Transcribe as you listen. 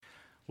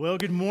Well,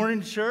 good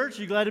morning, church.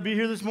 You glad to be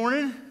here this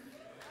morning?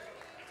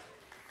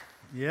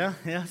 Yeah,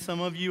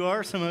 some of you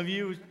are. Some of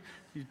you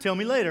tell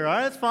me later. All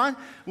right, that's fine.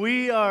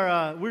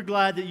 We're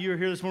glad that you're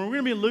here this morning.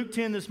 We're going to be in Luke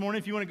 10 this morning.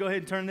 If you want to go ahead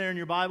and turn there in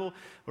your Bible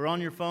or on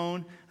your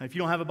phone. If you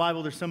don't have a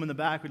Bible, there's some in the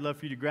back. We'd love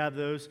for you to grab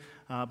those.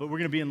 But we're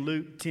going to be in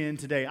Luke 10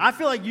 today. I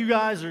feel like you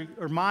guys are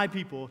my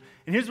people.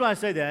 And here's why I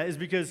say that is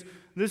because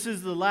this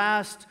is the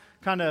last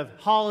kind of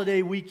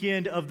holiday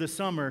weekend of the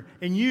summer.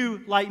 And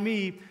you, like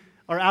me,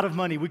 are out of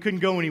money. We couldn't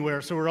go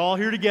anywhere, so we're all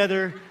here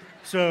together.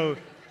 So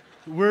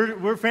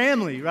we're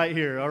family right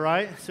here, all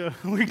right? So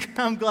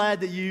I'm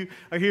glad that you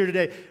are here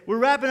today. We're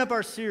wrapping up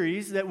our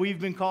series that we've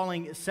been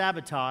calling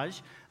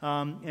Sabotage,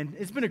 and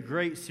it's been a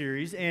great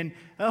series. And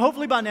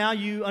hopefully by now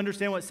you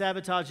understand what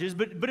sabotage is,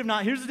 but if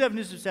not, here's the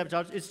definition of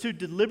sabotage. It's to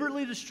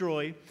deliberately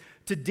destroy,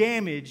 to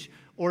damage,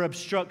 or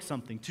obstruct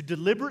something. To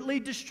deliberately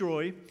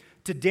destroy,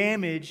 to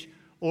damage,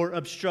 or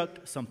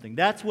obstruct something.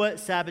 That's what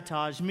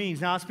sabotage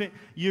means. Now, I spent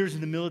years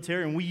in the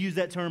military, and we use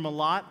that term a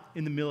lot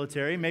in the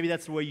military. Maybe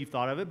that's the way you've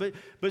thought of it,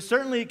 but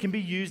certainly it can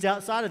be used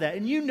outside of that.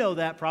 And you know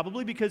that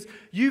probably because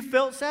you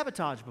felt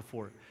sabotage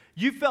before.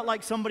 You felt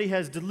like somebody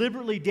has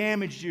deliberately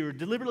damaged you or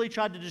deliberately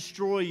tried to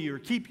destroy you or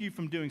keep you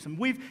from doing something.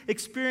 We've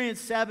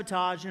experienced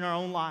sabotage in our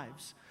own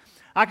lives.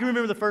 I can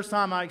remember the first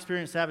time I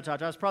experienced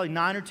sabotage. I was probably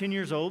 9 or 10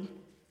 years old.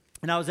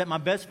 And I was at my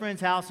best friend's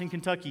house in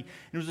Kentucky.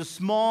 And it was a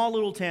small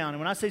little town. And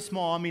when I say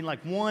small, I mean like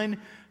one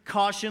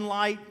caution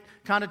light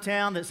kind of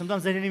town that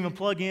sometimes they didn't even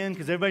plug in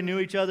because everybody knew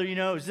each other, you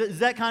know. It's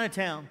that kind of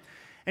town.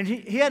 And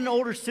he had an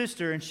older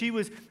sister, and she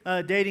was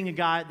dating a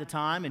guy at the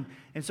time.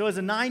 And so as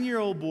a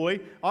 9-year-old boy,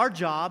 our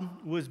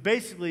job was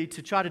basically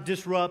to try to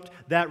disrupt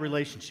that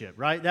relationship,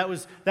 right? That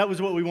was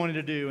what we wanted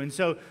to do. And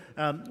so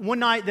one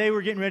night they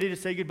were getting ready to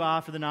say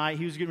goodbye for the night.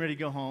 He was getting ready to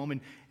go home,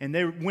 and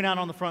they went out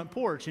on the front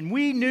porch. And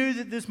we knew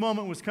that this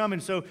moment was coming.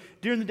 So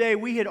during the day,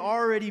 we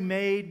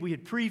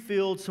had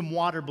pre-filled some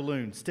water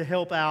balloons to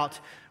help out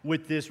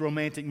with this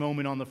romantic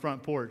moment on the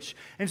front porch.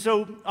 And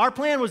so our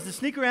plan was to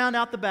sneak around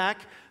out the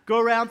back, go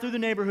around through the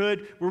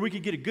neighborhood where we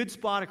could get a good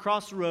spot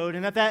across the road.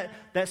 And at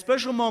that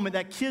special moment,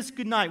 that kiss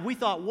goodnight, we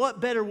thought, what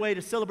better way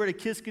to celebrate a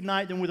kiss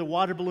goodnight than with a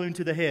water balloon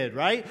to the head,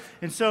 right?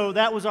 And so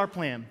that was our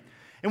plan.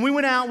 And we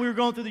went out, we were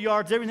going through the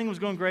yards, everything was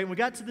going great. And we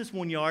got to this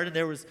one yard, and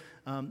there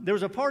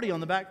was a party on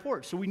the back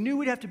porch. So we knew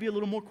we'd have to be a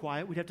little more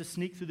quiet. We'd have to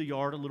sneak through the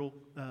yard a little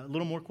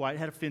more quiet. It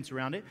had a fence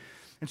around it.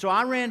 And so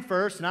I ran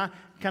first, and I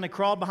kind of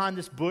crawled behind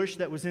this bush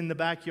that was in the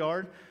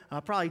backyard,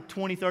 probably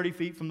 20, 30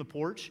 feet from the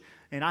porch.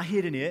 And I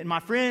hid in it. And my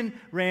friend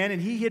ran,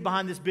 and he hid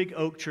behind this big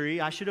oak tree.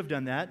 I should have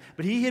done that.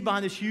 But he hid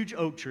behind this huge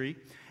oak tree.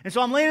 And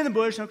so I'm laying in the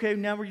bush. Okay,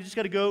 now we just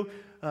got to go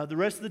the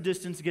rest of the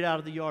distance to get out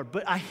of the yard.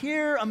 But I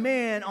hear a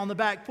man on the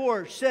back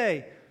porch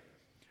say,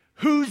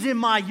 "Who's in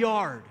my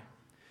yard?"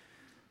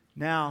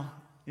 Now,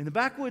 in the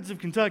backwoods of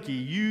Kentucky,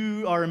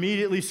 you are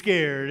immediately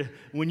scared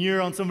when you're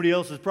on somebody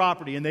else's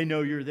property and they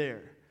know you're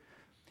there.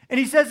 And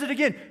he says it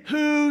again,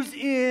 "Who's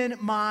in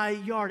my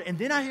yard?" And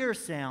then I hear a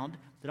sound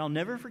that I'll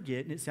never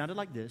forget, and it sounded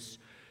like this.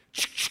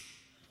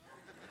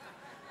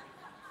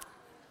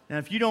 Now,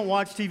 if you don't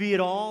watch TV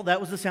at all,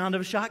 that was the sound of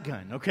a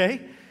shotgun,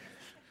 okay?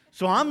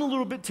 So I'm a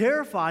little bit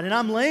terrified, and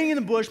I'm laying in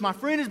the bush. My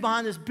friend is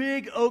behind this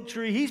big oak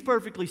tree. He's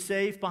perfectly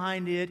safe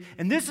behind it.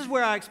 And this is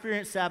where I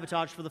experienced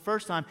sabotage for the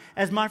first time,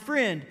 as my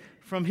friend,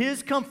 from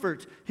his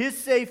comfort, his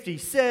safety,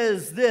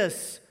 says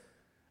this,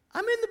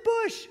 "I'm in the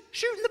bush,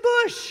 shooting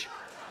the bush.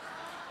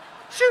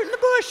 Shooting the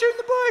bush, shooting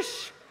the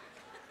bush."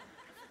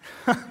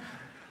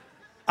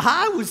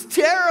 I was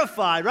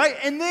terrified, right?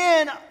 And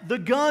then the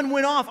gun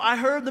went off. I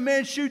heard the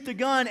man shoot the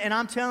gun, and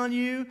I'm telling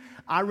you,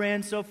 I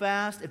ran so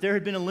fast. If there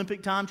had been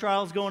Olympic time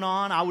trials going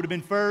on, I would have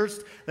been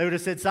first. They would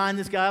have said, "Sign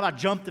this guy up." I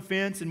jumped the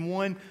fence in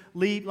one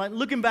leap. Like,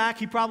 looking back,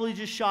 he probably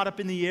just shot up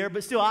in the air,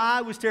 but still,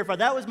 I was terrified.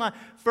 That was my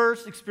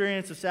first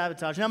experience of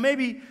sabotage. Now,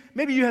 maybe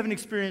you haven't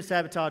experienced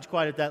sabotage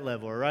quite at that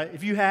level, all right?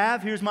 If you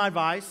have, here's my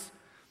advice.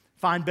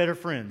 Find better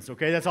friends,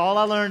 okay? That's all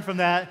I learned from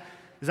that.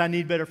 Is I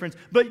need better friends.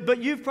 But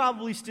you've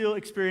probably still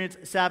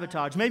experienced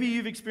sabotage. Maybe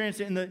you've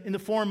experienced it in the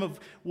form of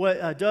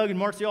what Doug and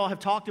Marcial have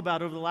talked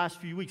about over the last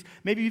few weeks.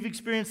 Maybe you've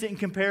experienced it in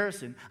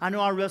comparison. I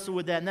know I wrestle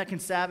with that, and that can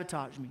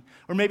sabotage me.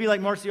 Or maybe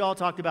like Marcial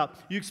talked about,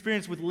 you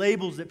experience with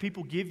labels that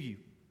people give you.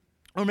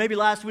 Or maybe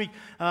last week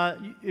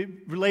it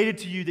related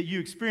to you that you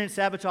experienced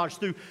sabotage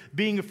through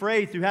being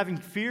afraid, through having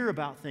fear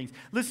about things.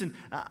 Listen,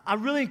 I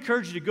really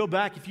encourage you to go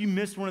back if you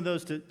missed one of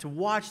those to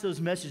watch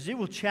those messages. It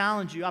will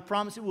challenge you. I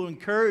promise it will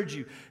encourage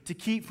you to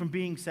keep from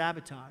being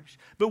sabotaged.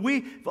 But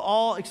we've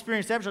all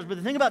experienced sabotage. But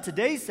the thing about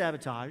today's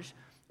sabotage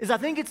is I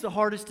think it's the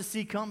hardest to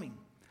see coming.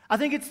 I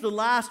think it's the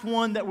last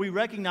one that we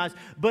recognize,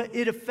 but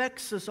it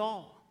affects us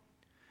all.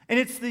 And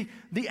it's the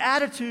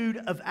attitude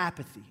of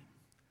apathy.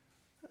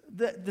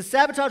 The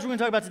sabotage we're going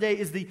to talk about today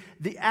is the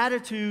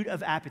attitude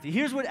of apathy.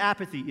 Here's what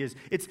apathy is.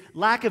 It's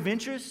lack of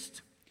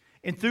interest,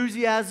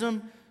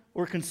 enthusiasm,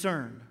 or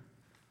concern.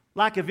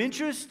 Lack of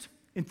interest,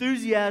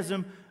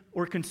 enthusiasm,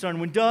 or concern.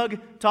 When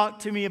Doug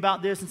talked to me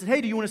about this and said, "Hey,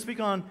 do you want to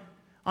speak on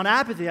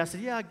apathy?" I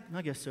said, "Yeah,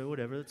 I guess so,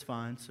 whatever, that's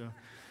fine." So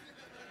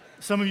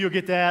Some of you will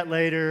get that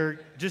later.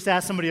 Just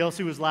ask somebody else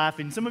who was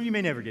laughing. Some of you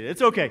may never get it.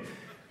 It's okay.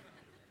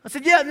 I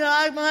said, yeah, no,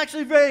 I'm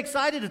actually very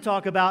excited to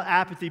talk about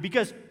apathy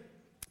because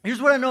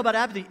here's what I know about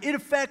apathy. It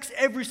affects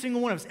every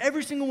single one of us.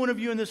 Every single one of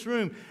you in this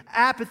room,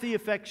 apathy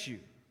affects you.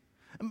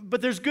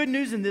 But there's good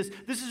news in this.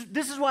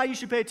 This is why you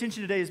should pay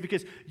attention today, is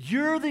because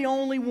you're the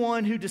only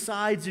one who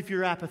decides if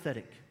you're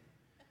apathetic.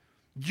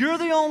 You're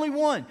the only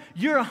one.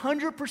 You're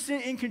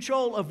 100% in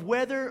control of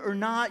whether or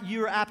not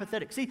you're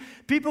apathetic. See,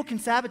 people can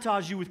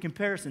sabotage you with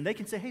comparison. They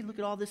can say, hey, look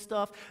at all this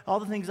stuff, all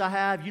the things I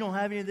have. You don't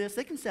have any of this.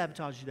 They can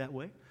sabotage you that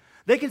way.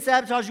 They can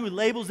sabotage you with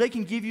labels. They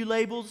can give you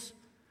labels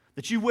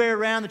that you wear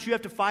around that you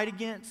have to fight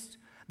against.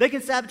 They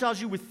can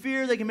sabotage you with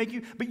fear. They can make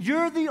you, but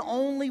you're the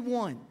only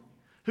one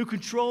who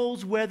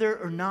controls whether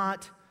or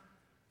not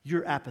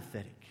you're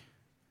apathetic.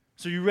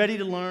 So you ready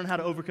to learn how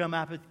to overcome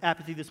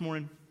apathy this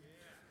morning?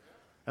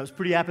 That was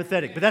pretty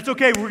apathetic, but that's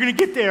okay. We're going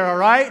to get there, all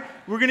right?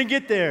 We're going to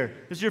get there.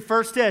 This is your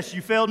first test.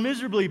 You failed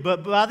miserably,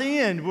 but by the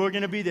end, we're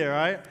going to be there, all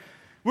right?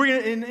 We're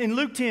going to, in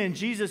Luke 10,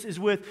 Jesus is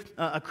with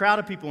a crowd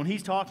of people, and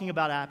he's talking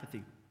about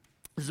apathy.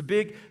 There's a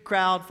big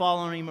crowd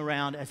following him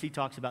around as he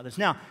talks about this.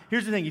 Now,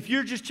 here's the thing. If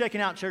you're just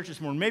checking out church this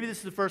morning, maybe this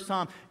is the first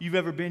time you've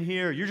ever been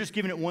here, or you're just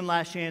giving it one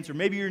last chance, or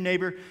maybe your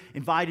neighbor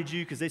invited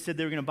you because they said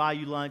they were going to buy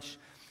you lunch.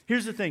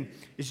 Here's the thing,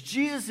 is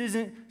Jesus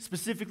isn't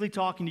specifically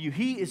talking to you.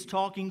 He is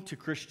talking to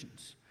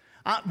Christians.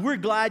 We're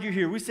glad you're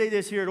here. We say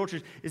this here at Old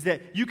Church, is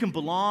that you can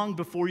belong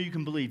before you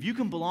can believe. You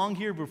can belong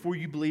here before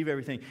you believe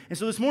everything. And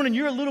so this morning,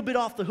 you're a little bit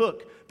off the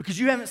hook because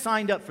you haven't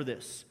signed up for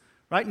this.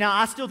 Right now,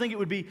 I still think it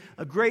would be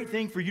a great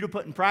thing for you to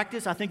put in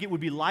practice. I think it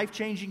would be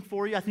life-changing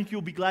for you. I think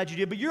you'll be glad you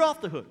did, but you're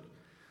off the hook.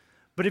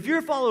 But if you're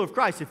a follower of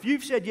Christ, if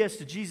you've said yes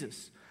to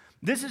Jesus,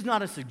 this is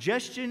not a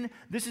suggestion.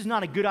 This is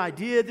not a good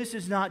idea. This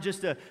is not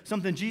just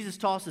something Jesus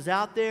tosses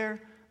out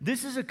there.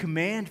 This is a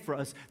command for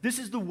us. This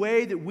is the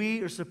way that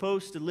we are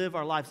supposed to live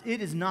our lives. It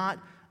is not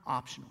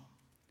optional.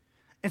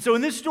 And so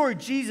in this story,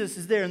 Jesus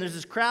is there, and there's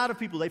this crowd of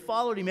people. They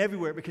followed him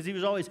everywhere because he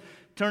was always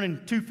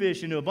turning 2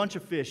 fish into a bunch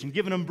of fish and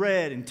giving them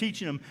bread and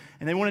teaching them,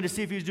 and they wanted to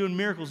see if he was doing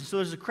miracles. And so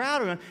there's a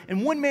crowd around,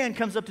 and one man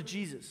comes up to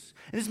Jesus.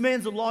 And this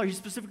man's a lawyer. He's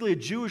specifically a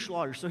Jewish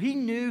lawyer. So he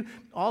knew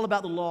all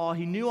about the law.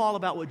 He knew all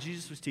about what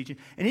Jesus was teaching.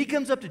 And he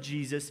comes up to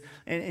Jesus,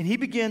 and he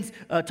begins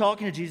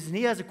talking to Jesus, and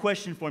he has a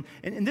question for him.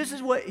 And this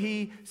is what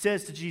he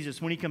says to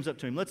Jesus when he comes up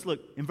to him. Let's look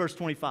in verse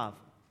 25.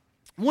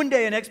 One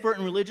day, an expert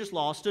in religious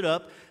law stood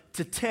up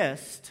to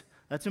test,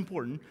 that's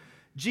important,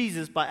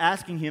 Jesus by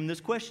asking him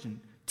this question.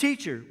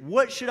 Teacher,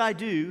 what should I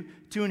do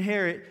to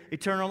inherit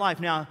eternal life?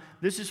 Now,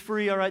 this is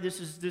free, all right?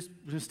 This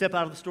step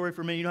out of the story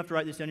for a minute. You don't have to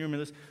write this down. You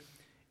remember this.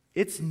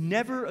 It's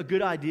never a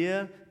good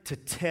idea to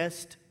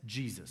test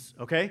Jesus,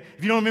 okay?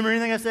 If you don't remember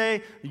anything I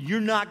say, you're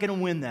not going to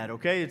win that,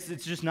 okay? It's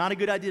just not a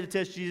good idea to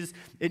test Jesus.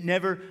 It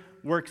never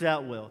works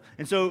out well.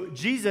 And so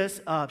Jesus,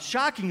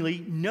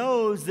 shockingly,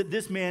 knows that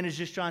this man is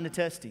just trying to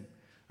test him.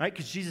 Right?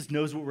 Because Jesus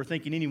knows what we're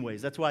thinking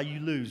anyways. That's why you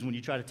lose when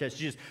you try to test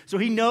Jesus. So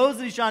he knows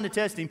that he's trying to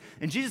test him,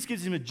 and Jesus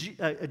gives him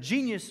a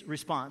genius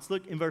response.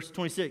 Look in verse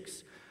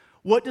 26.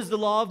 What does the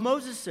law of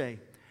Moses say?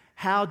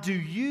 How do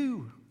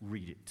you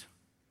read it?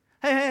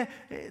 Hey,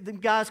 the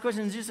guy's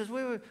question, Jesus says,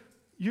 wait,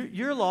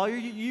 you're a lawyer.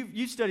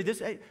 You've studied this.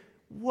 Hey,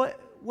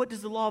 what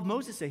does the law of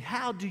Moses say?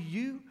 How do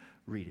you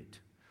read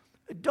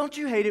it? Don't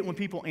you hate it when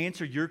people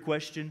answer your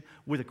question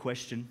with a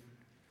question?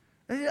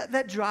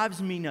 That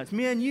drives me nuts.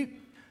 Man,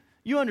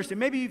 you understand,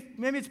 maybe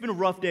it's been a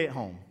rough day at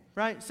home,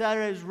 right?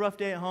 Saturday was a rough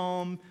day at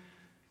home.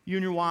 You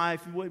and your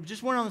wife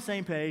just weren't on the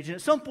same page. And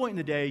at some point in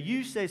the day,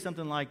 you say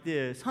something like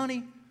this,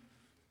 honey,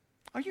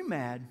 are you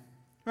mad,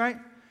 right?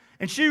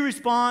 And she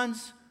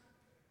responds,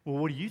 well,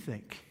 what do you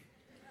think?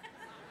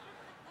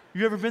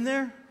 You ever been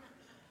there?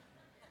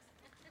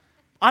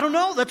 I don't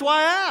know. That's why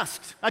I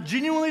asked. I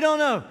genuinely don't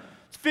know.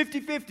 It's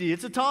 50-50.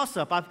 It's a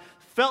toss-up. I've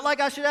felt like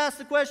I should ask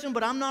the question,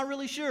 but I'm not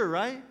really sure,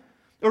 right?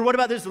 Or what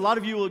about this? A lot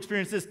of you will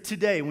experience this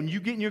today. When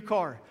you get in your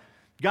car,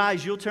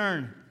 guys, you'll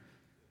turn.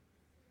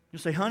 You'll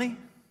say, honey,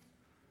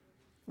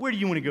 where do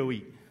you want to go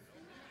eat?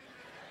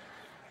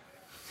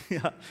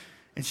 Yeah.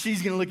 And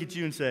she's going to look at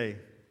you and say,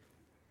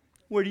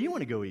 where do you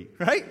want to go eat,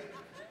 right?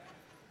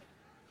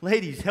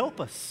 Ladies, help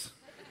us.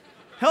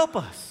 Help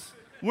us.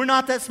 We're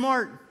not that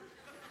smart.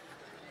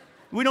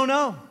 We don't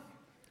know.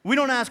 We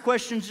don't ask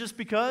questions just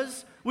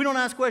because. We don't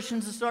ask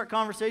questions to start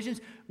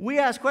conversations. We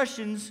ask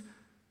questions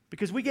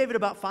because we gave it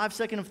about 5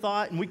 seconds of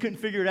thought and we couldn't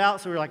figure it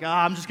out, so we're like,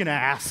 I'm just going to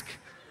ask,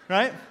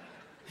 right?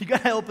 You got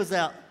to help us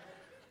out.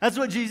 That's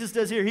what Jesus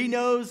does here. He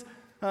knows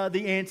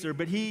the answer,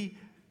 but he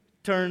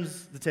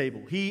turns the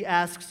table. He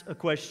asks a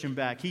question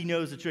back. He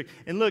knows the trick.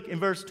 And look, in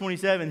verse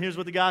 27, here's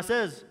what the guy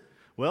says.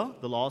 Well,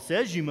 the law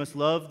says you must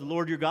love the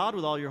Lord your God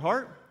with all your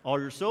heart, all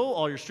your soul,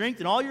 all your strength,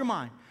 and all your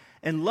mind,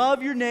 and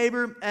love your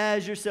neighbor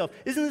as yourself.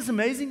 Isn't this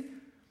amazing?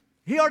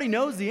 He already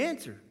knows the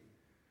answer.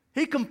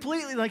 He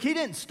completely, he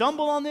didn't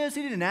stumble on this.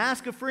 He didn't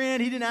ask a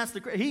friend. He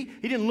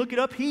didn't look it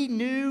up. He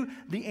knew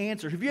the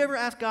answer. Have you ever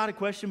asked God a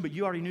question, but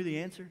you already knew the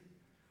answer?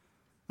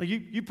 Like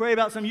you pray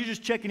about something, you're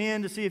just checking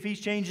in to see if he's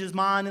changed his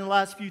mind in the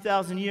last few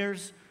thousand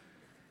years.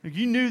 Like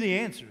you knew the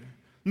answer.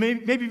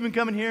 Maybe you've been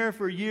coming here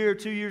for a year, or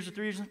 2 years, or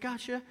 3 years. Like,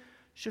 gosh,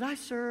 should I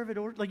serve at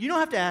Orchard? Like, you don't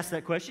have to ask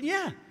that question.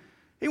 Yeah,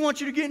 he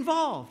wants you to get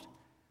involved.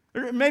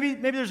 Or maybe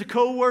there's a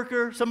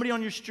coworker, somebody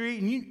on your street,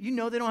 and you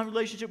know they don't have a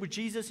relationship with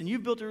Jesus, and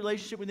you've built a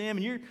relationship with them,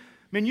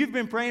 and you've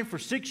been praying for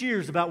 6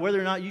 years about whether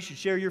or not you should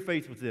share your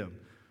faith with them.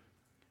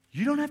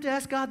 You don't have to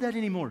ask God that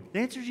anymore. The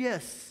answer is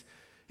yes.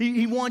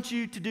 He wants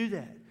you to do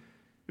that.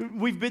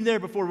 We've been there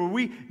before where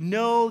we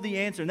know the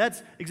answer, and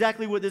that's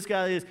exactly what this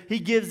guy is. He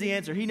gives the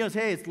answer. He knows,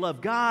 hey, it's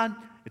love God,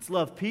 it's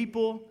love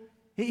people.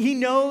 He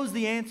knows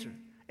the answer.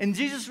 And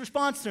Jesus'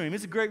 response to him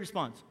is a great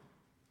response.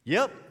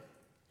 Yep,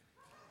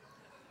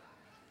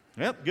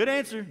 good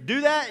answer.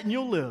 Do that and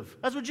you'll live.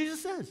 That's what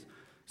Jesus says.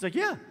 He's like,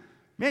 yeah,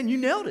 man, you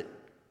nailed it.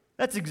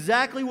 That's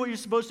exactly what you're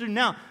supposed to do.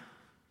 Now,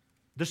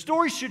 the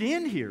story should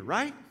end here,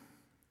 right?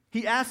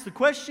 He asks the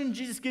question,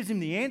 Jesus gives him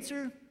the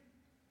answer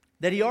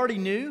that he already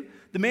knew.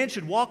 The man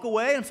should walk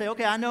away and say,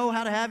 okay, I know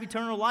how to have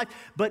eternal life,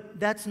 but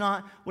that's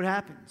not what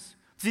happens.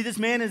 See, this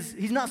man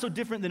he's not so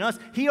different than us.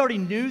 He already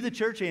knew the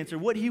church answer.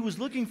 What he was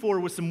looking for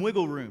was some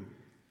wiggle room.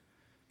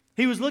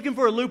 He was looking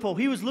for a loophole.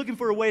 He was looking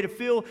for a way to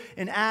feel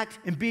and act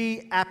and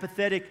be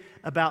apathetic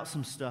about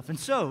some stuff. And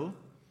so,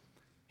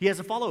 he has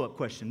a follow-up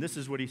question. This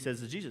is what he says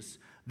to Jesus.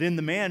 Then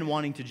the man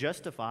wanting to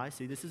justify,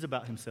 see, this is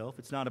about himself.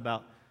 It's not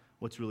about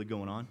what's really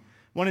going on.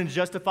 Wanting to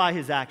justify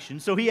his action.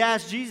 So he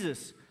asked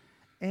Jesus,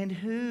 and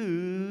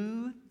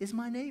who is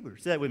my neighbor?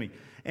 Say that with me.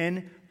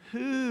 And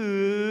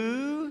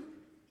who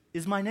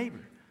is my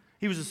neighbor?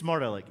 He was a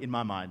smart aleck in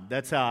my mind.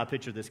 That's how I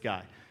picture this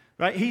guy.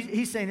 Right?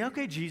 He's saying,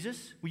 okay,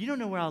 Jesus, well, you don't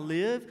know where I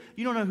live.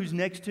 You don't know who's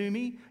next to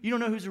me. You don't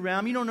know who's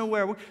around me. You don't know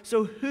where I work.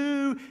 So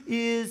who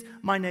is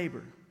my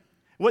neighbor?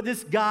 What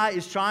this guy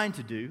is trying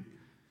to do,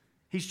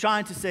 he's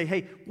trying to say,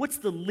 hey, what's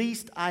the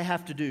least I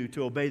have to do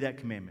to obey that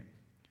commandment?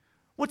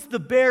 What's the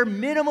bare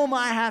minimum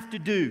I have to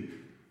do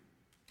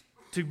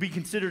to be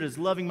considered as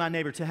loving my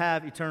neighbor, to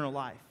have eternal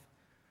life?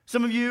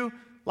 Some of you,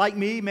 like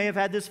me, may have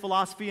had this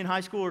philosophy in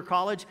high school or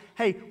college.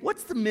 Hey,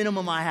 what's the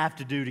minimum I have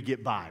to do to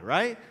get by,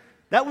 right?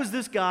 That was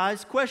this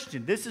guy's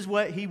question. This is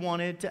what he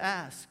wanted to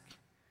ask.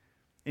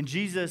 And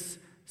Jesus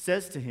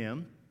says to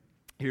him,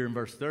 here in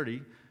verse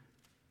 30,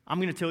 I'm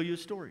going to tell you a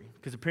story,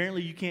 because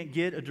apparently you can't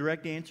get a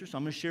direct answer, so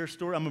I'm going to share a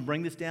story. I'm going to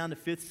bring this down to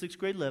 5th, 6th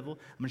grade level.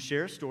 I'm going to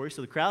share a story,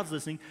 so the crowd's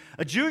listening.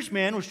 A Jewish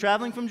man was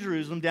traveling from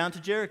Jerusalem down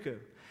to Jericho,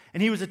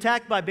 and he was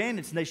attacked by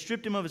bandits, and they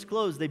stripped him of his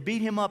clothes. They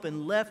beat him up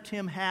and left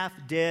him half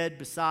dead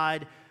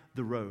beside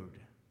the road.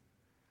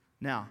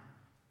 Now,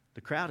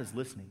 the crowd is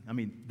listening. I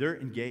mean, they're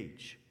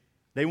engaged.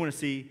 They want to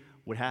see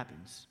what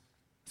happens.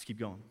 Let's keep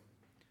going.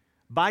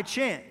 By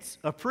chance,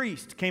 a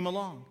priest came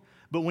along,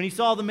 but when he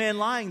saw the man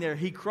lying there,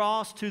 he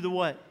crossed to the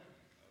what?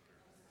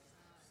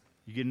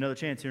 You get another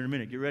chance here in a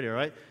minute. Get ready, all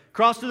right?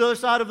 Crossed to the other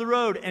side of the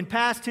road and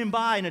passed him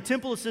by, and a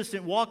temple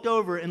assistant walked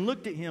over and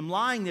looked at him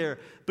lying there,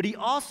 but he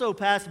also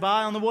passed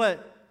by on the what?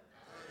 Other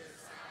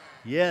side.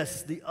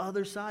 Yes, the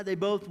other side. They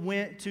both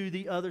went to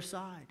the other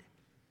side.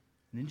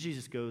 And then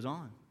Jesus goes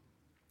on.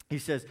 He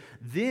says,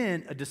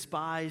 then a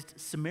despised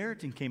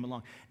Samaritan came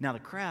along. Now the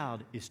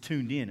crowd is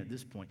tuned in at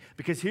this point,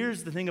 because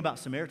here's the thing about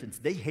Samaritans.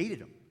 They hated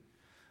them.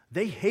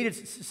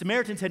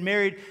 Samaritans had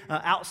married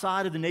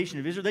outside of the nation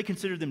of Israel. They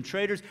considered them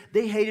traitors.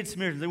 They hated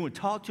Samaritans. They wouldn't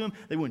talk to them.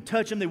 They wouldn't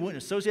touch them. They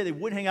wouldn't associate. They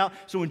wouldn't hang out.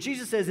 So when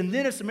Jesus says, and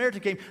then a Samaritan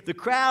came, the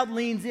crowd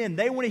leans in.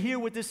 They want to hear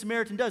what this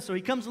Samaritan does. So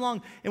he comes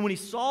along, and when he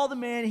saw the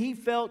man, he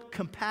felt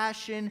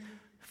compassion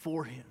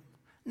for him.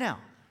 Now,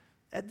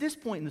 at this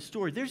point in the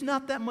story, there's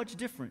not that much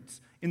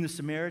difference in the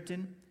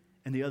Samaritan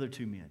and the other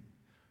two men.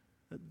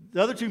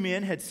 The other two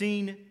men had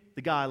seen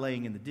the guy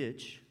laying in the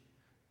ditch.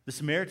 The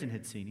Samaritan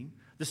had seen him.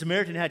 The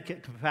Samaritan had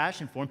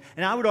compassion for him.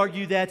 And I would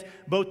argue that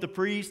both the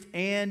priest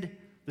and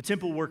the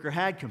temple worker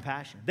had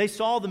compassion. They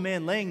saw the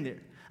man laying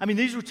there. I mean,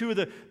 these were two of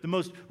the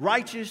most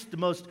righteous, the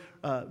most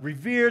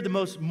revered, the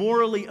most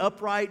morally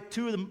upright,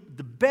 two of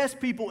the best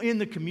people in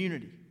the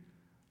community.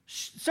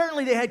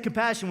 Certainly they had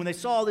compassion when they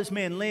saw this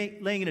man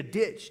laying in a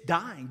ditch,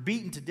 dying,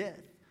 beaten to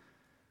death.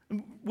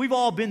 We've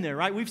all been there,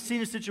 right? We've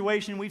seen a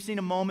situation, we've seen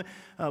a moment,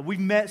 we've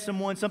met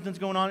someone, something's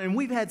going on, and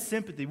we've had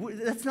sympathy.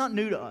 That's not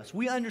new to us.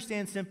 We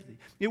understand sympathy.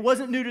 It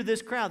wasn't new to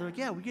this crowd. They're like,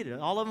 yeah, we get it.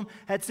 All of them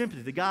had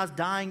sympathy. The guy's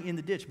dying in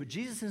the ditch, but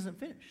Jesus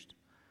isn't finished.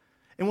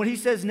 And what he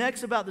says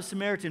next about the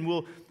Samaritan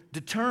will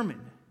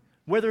determine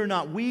whether or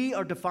not we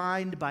are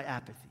defined by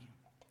apathy.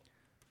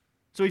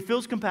 So he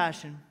feels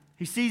compassion.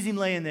 He sees him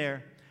laying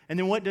there. And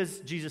then what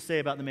does Jesus say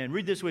about the man?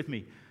 Read this with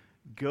me.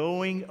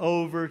 Going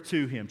over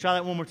to him. Try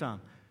that one more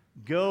time.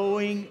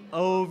 Going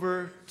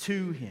over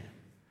to him.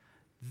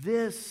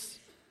 This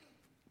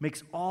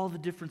makes all the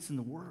difference in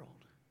the world.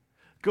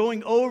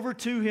 Going over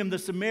to him, the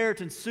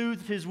Samaritan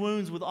soothed his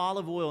wounds with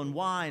olive oil and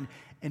wine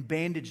and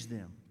bandaged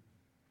them.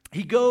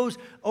 He goes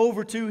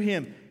over to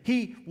him.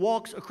 He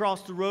walks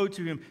across the road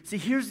to him. See,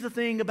 here's the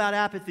thing about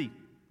apathy.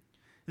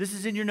 This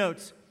is in your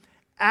notes.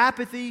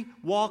 Apathy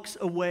walks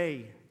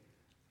away.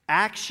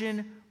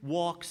 Action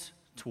walks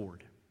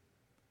toward.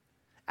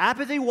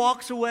 Apathy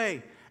walks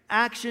away.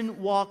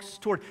 Action walks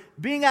toward.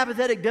 Being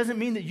apathetic doesn't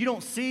mean that you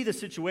don't see the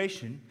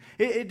situation.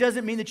 It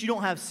doesn't mean that you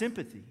don't have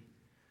sympathy.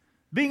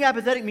 Being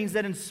apathetic means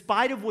that in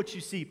spite of what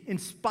you see, in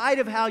spite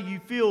of how you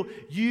feel,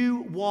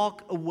 you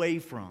walk away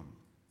from.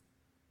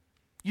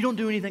 You don't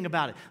do anything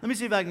about it. Let me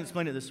see if I can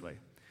explain it this way.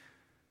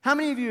 How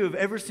many of you have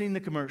ever seen the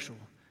commercial?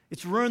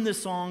 It's Ruined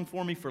This Song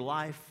for Me for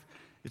Life.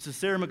 It's a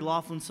Sarah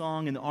McLachlan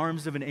song, In the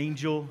Arms of an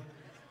Angel.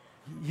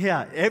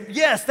 Yeah,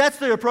 yes, that's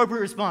the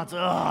appropriate response.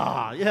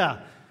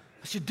 Yeah,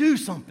 I should do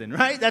something,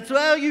 right? That's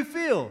how you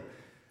feel.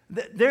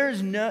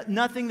 There's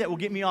nothing that will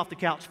get me off the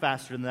couch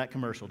faster than that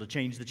commercial to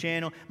change the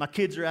channel. My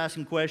kids are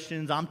asking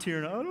questions. I'm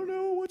tearing. I don't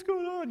know what's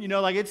going on.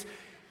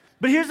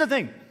 But here's the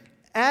thing.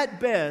 At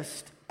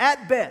best,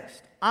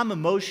 I'm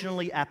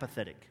emotionally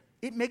apathetic.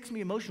 It makes me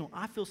emotional.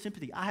 I feel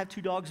sympathy. I have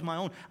 2 dogs of my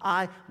own.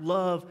 I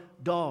love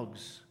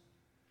dogs.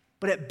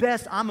 But at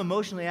best, I'm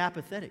emotionally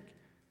apathetic.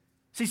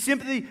 See,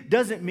 sympathy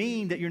doesn't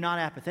mean that you're not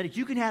apathetic.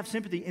 You can have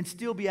sympathy and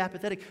still be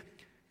apathetic.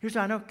 Here's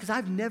how I know, because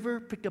I've never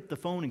picked up the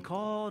phone and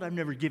called. I've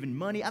never given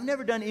money. I've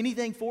never done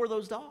anything for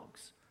those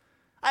dogs.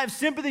 I have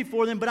sympathy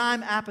for them, but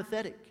I'm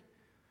apathetic.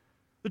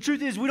 The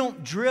truth is, we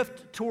don't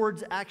drift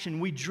towards action.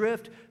 We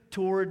drift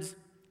towards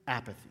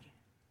apathy.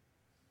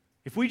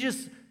 If we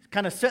just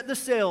kind of set the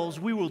sails,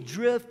 we will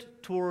drift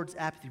towards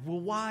apathy.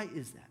 Well, why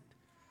is that?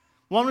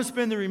 Well, I'm going to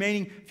spend the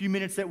remaining few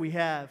minutes that we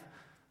have,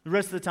 the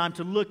rest of the time,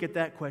 to look at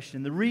that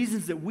question. The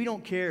reasons that we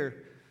don't care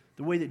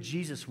the way that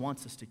Jesus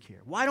wants us to care.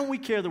 Why don't we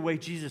care the way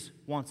Jesus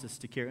wants us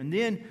to care? And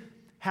then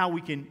how we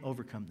can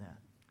overcome that.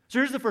 So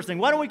here's the first thing.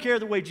 Why don't we care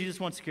the way Jesus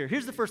wants to care?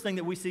 Here's the first thing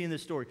that we see in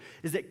this story,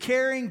 is that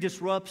caring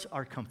disrupts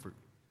our comfort.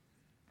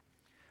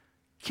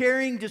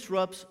 Caring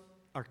disrupts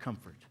our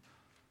comfort.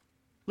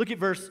 Look at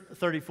verse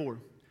 34.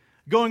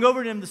 Going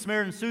over to him, the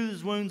Samaritan soothed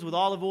his wounds with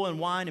olive oil and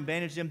wine and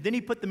bandaged him. Then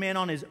he put the man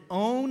on his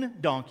own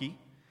donkey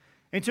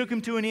and took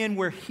him to an inn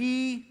where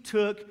he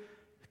took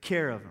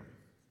care of him.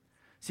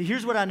 See,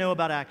 here's what I know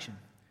about action.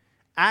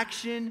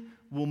 Action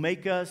will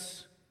make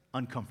us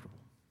uncomfortable.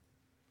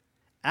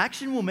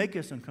 Action will make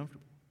us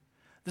uncomfortable.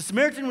 The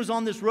Samaritan was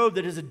on this road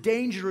that is a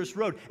dangerous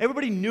road.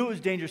 Everybody knew it was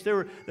dangerous.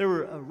 There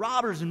were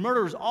robbers and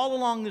murderers all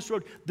along this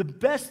road. The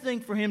best thing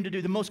for him to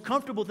do, the most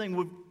comfortable thing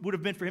would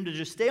have been for him to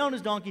just stay on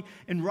his donkey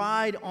and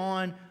ride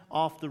on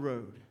off the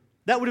road.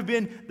 That would have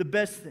been the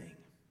best thing.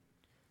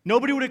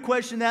 Nobody would have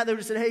questioned that. They would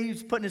have said, hey,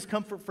 he's putting his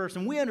comfort first.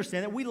 And we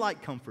understand that. We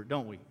like comfort,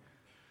 don't we?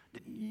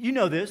 You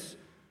know this.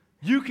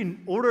 You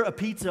can order a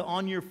pizza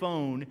on your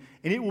phone,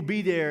 and it will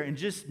be there in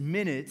just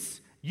minutes.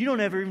 You don't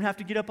ever even have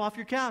to get up off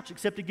your couch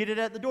except to get it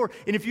at the door.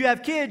 And if you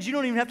have kids, you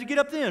don't even have to get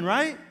up then,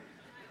 right?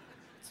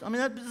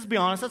 Let's be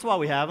honest, that's why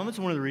we have them. It's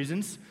one of the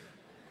reasons.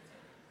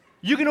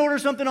 You can order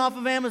something off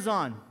of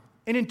Amazon,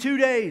 and in 2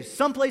 days,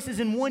 some places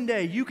in 1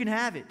 day, you can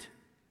have it.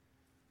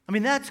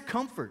 That's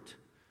comfort,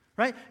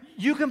 right?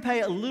 You can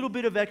pay a little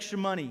bit of extra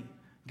money.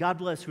 God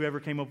bless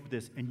whoever came up with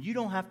this. And you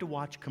don't have to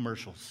watch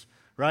commercials,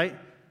 right?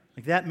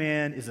 Like, that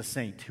man is a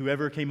saint,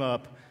 whoever came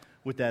up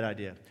with that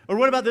idea. Or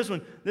what about this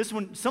one? This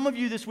one, some of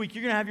you this week,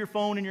 you're going to have your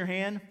phone in your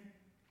hand,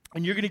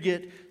 and you're going to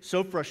get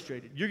so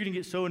frustrated. You're going to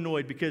get so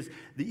annoyed because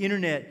the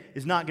internet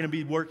is not going to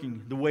be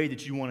working the way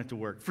that you want it to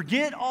work.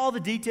 Forget all the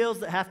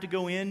details that have to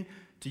go in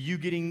to you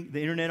getting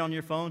the internet on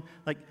your phone.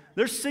 Like,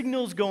 there's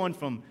signals going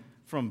from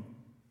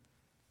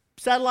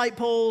satellite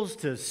poles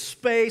to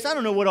space. I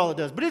don't know what all it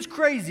does, but it's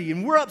crazy,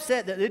 and we're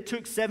upset that it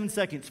took 7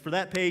 seconds for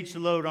that page to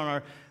load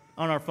on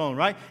our phone,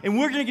 right? And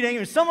we're going to get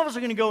angry. Some of us are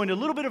going to go into a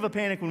little bit of a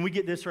panic when we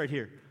get this right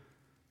here,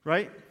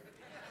 right?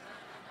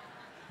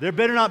 There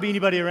better not be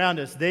anybody around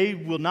us. They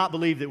will not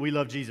believe that we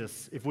love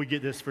Jesus if we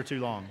get this for too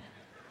long.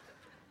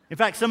 In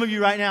fact, some of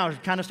you right now are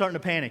kind of starting to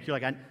panic. You're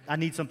like, I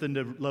need something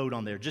to load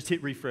on there. Just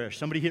hit refresh.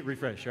 Somebody hit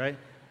refresh, right?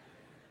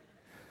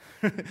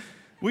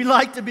 We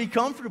like to be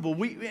comfortable.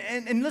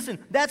 And listen,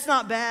 that's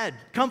not bad.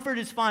 Comfort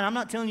is fine. I'm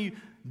not telling you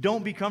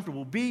don't be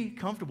comfortable. Be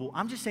comfortable.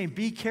 I'm just saying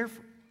be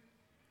careful.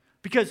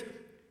 Because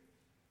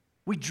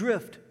we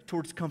drift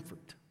towards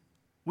comfort.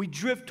 We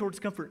drift towards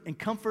comfort, and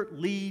comfort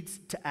leads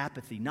to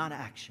apathy, not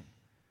action.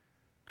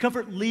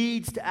 Comfort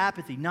leads to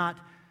apathy, not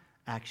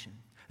action.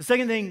 The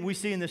second thing we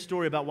see in this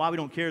story about why we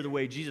don't care the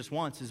way Jesus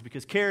wants is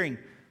because caring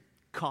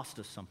cost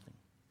us something.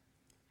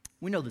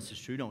 We know this is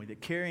true, don't we?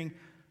 That caring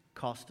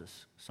cost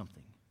us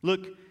something.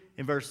 Look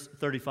in verse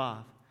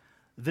 35.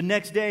 The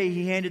next day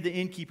he handed the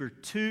innkeeper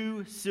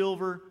 2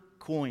 silver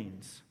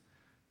coins,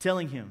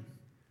 telling him,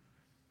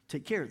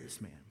 take care of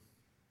this man.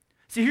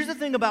 See, here's the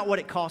thing about what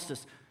it costs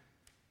us.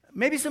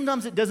 Maybe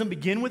sometimes it doesn't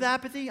begin with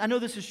apathy. I know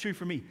this is true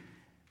for me.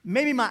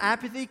 Maybe my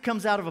apathy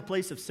comes out of a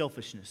place of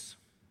selfishness.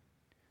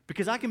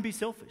 Because I can be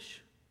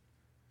selfish.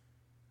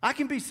 I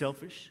can be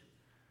selfish.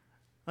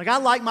 Like, I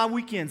like my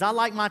weekends. I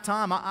like my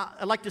time.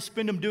 I like to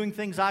spend them doing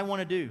things I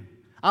want to do.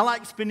 I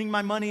like spending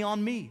my money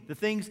on me, the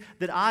things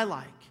that I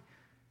like.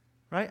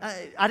 Right?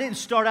 I didn't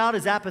start out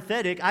as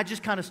apathetic. I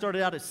just kind of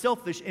started out as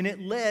selfish, and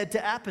it led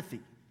to apathy.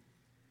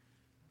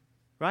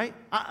 Right?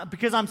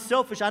 Because I'm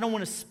selfish, I don't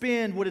want to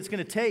spend what it's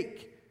going to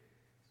take.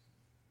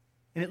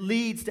 And it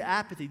leads to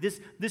apathy.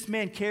 This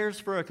man cares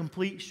for a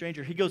complete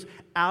stranger. He goes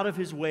out of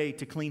his way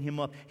to clean him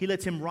up. He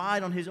lets him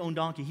ride on his own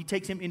donkey. He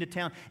takes him into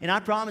town. And I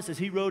promise, as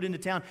he rode into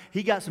town,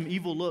 he got some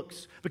evil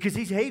looks because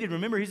he's hated.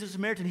 Remember, he's a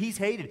Samaritan. He's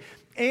hated.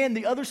 And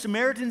the other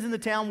Samaritans in the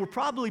town were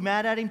probably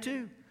mad at him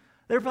too.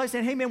 They were probably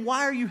saying, hey man,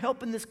 why are you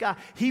helping this guy?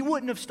 He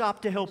wouldn't have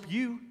stopped to help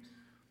you.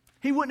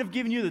 He wouldn't have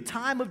given you the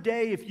time of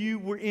day if you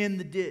were in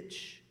the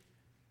ditch.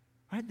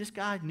 Right? This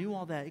guy knew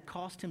all that. It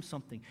cost him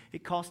something.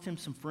 It cost him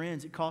some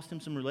friends. It cost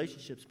him some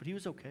relationships, but he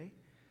was okay.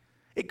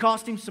 It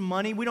cost him some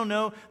money. We don't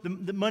know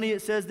the money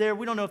it says there.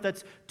 We don't know if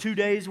that's 2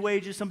 days'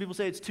 wages. Some people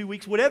say it's 2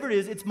 weeks. Whatever it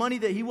is, it's money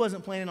that he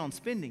wasn't planning on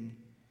spending.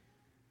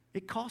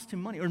 It cost him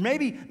money. Or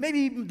maybe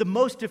the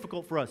most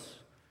difficult for us,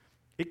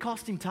 it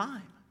cost him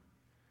time.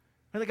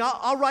 Like,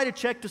 I'll write a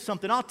check to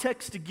something. I'll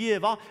text to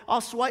give.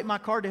 I'll swipe my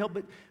card to help.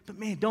 But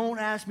man, don't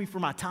ask me for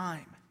my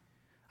time.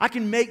 I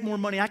can make more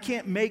money. I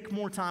can't make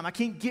more time. I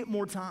can't get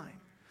more time.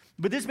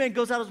 But this man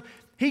goes out.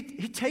 He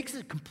takes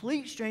a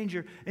complete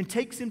stranger and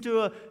takes him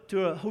to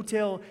a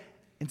hotel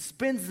and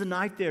spends the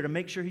night there to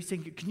make sure he's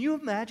taken. Can you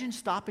imagine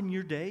stopping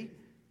your day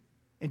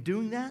and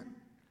doing that?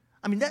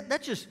 I mean,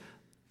 that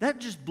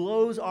just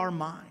blows our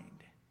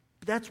mind.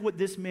 But that's what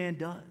this man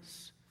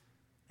does.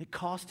 It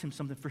cost him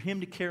something. For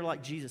him to care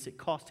like Jesus, it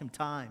cost him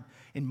time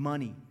and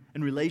money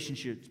and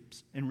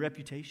relationships and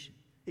reputation.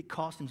 It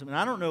cost him something.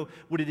 I don't know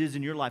what it is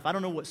in your life. I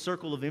don't know what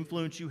circle of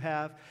influence you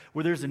have,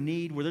 where there's a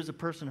need, where there's a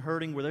person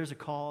hurting, where there's a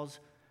cause.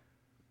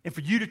 And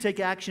for you to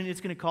take action,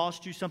 it's going to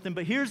cost you something.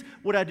 But here's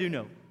what I do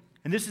know,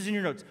 and this is in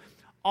your notes.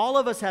 All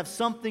of us have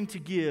something to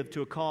give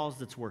to a cause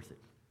that's worth it.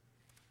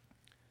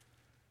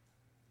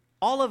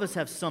 All of us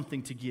have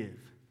something to give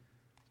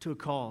to a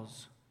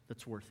cause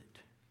that's worth it.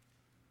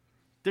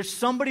 There's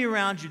somebody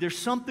around you, there's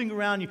something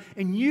around you,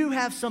 and you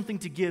have something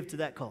to give to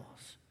that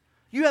cause.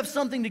 You have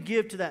something to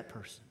give to that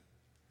person.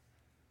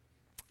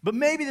 But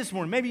maybe this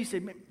morning, maybe you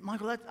say,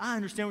 Michael, I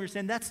understand what you're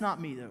saying. That's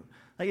not me, though.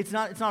 Like, it's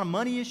not a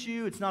money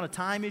issue. It's not a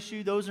time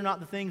issue. Those are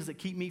not the things that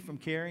keep me from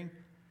caring.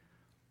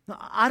 No,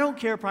 I don't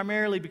care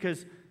primarily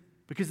because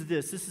of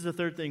this. This is the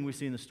third thing we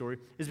see in the story,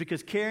 is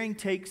because caring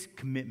takes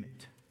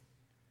commitment.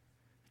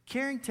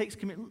 Caring takes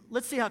commitment.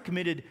 Let's see how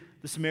committed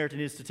the Samaritan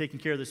is to taking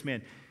care of this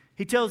man.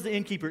 He tells the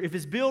innkeeper, if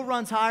his bill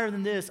runs higher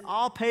than this,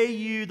 I'll pay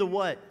you the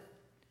what?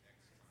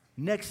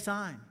 Next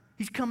time.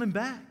 He's coming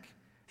back.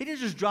 He didn't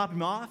just drop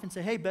him off and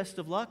say, hey, best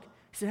of luck.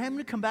 He said, hey, I'm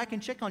going to come back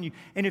and check on you.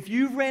 And if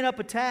you've ran up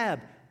a tab,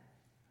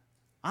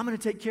 I'm going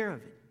to take care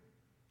of it.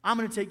 I'm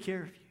going to take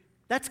care of you.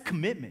 That's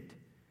commitment.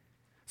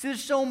 See,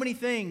 there's so many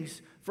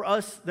things for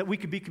us that we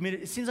could be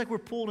committed. It seems like we're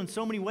pulled in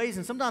so many ways,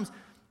 and sometimes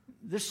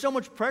there's so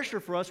much pressure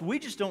for us, we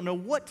just don't know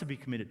what to be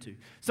committed to.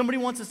 Somebody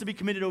wants us to be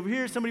committed over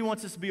here, somebody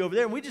wants us to be over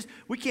there, and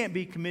we can't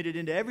be committed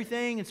into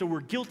everything, and so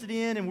we're guilted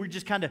in, and we're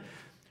just kind of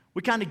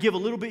give a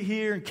little bit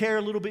here and care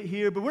a little bit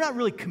here, but we're not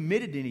really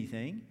committed to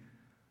anything.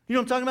 You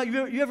know what I'm talking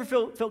about? You ever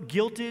felt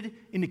guilted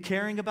into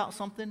caring about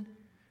something?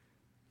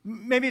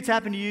 Maybe it's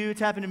happened to you. It's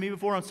happened to me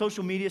before on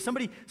social media.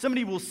 Somebody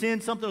will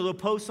send something or they'll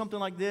post something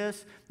like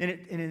this, and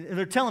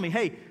they're telling me,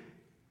 hey,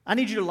 I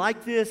need you to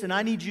like this, and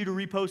I need you to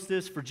repost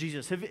this for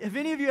Jesus. Have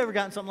any of you ever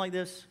gotten something like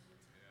this?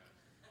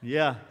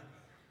 Yeah.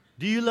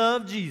 Do you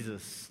love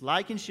Jesus?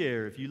 Like and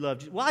share if you love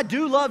Jesus. Well, I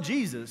do love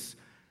Jesus.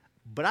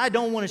 But I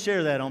don't want to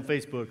share that on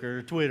Facebook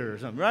or Twitter or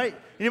something, right?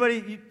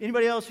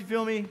 Anybody else, you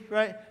feel me,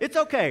 right? It's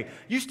okay.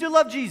 You still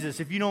love Jesus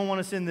if you don't want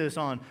to send this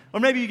on. Or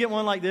maybe you get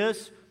one like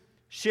this.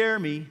 Share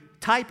me,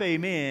 type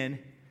amen,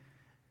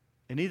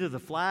 and either the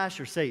Flash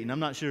or Satan, I'm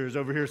not sure, is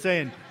over here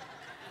saying,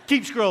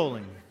 keep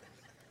scrolling,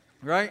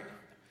 right?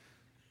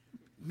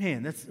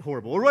 Man, that's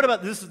horrible. Or what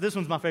about this? This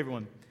one's my favorite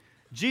one.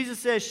 Jesus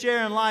says,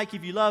 share and like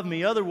if you love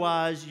me.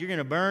 Otherwise, you're going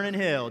to burn in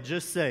hell.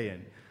 Just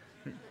saying.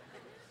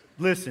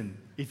 Listen,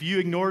 if you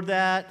ignored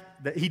that,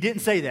 he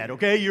didn't say that,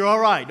 okay? You're all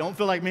right. Don't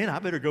feel like, man, I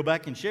better go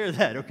back and share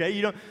that, okay?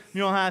 You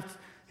don't have to.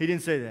 He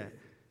didn't say that.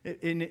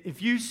 And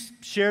if you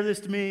share this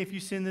to me, if you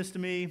send this to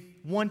me,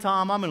 one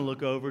time I'm going to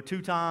look over.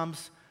 2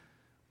 times,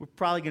 we're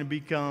probably going to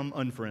become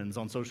unfriends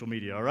on social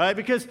media, all right?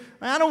 Because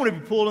I don't want to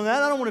be pulled in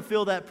that. I don't want to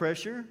feel that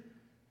pressure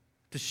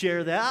to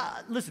share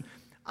that. Listen,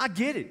 I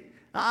get it.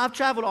 I've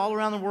traveled all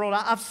around the world.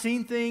 I've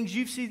seen things.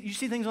 You see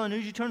things on the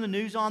news. You turn the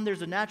news on.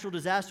 There's a natural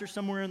disaster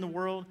somewhere in the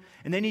world,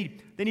 and they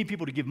need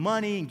people to give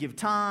money and give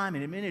time,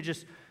 and it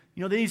just,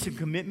 they need some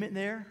commitment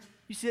there.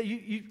 You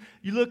see,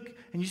 you look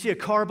and you see a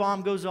car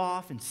bomb goes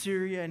off in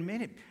Syria, and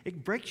man,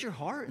 it breaks your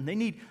heart. And they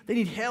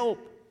need help.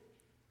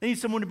 They need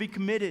someone to be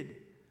committed.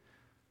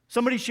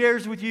 Somebody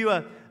shares with you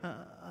a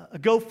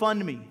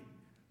GoFundMe,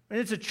 and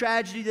it's a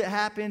tragedy that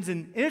happens,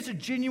 and it's a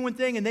genuine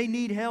thing, and they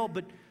need help,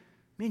 but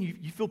man,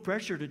 you feel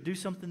pressure to do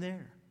something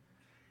there.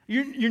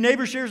 Your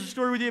neighbor shares a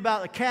story with you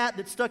about a cat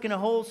that's stuck in a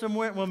hole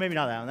somewhere. Well, maybe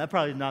not that one. That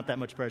probably is not that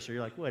much pressure.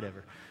 You're like,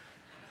 whatever.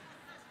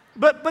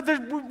 But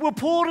we're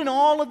pulled in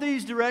all of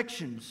these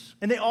directions,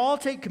 and they all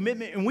take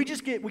commitment, and we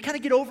kind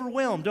of get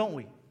overwhelmed, don't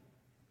we?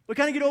 We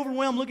kind of get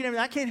overwhelmed looking at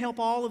everything. I can't help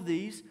all of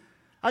these.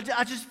 I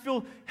just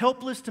feel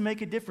helpless to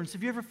make a difference.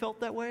 Have you ever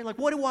felt that way? Like,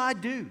 what do I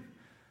do?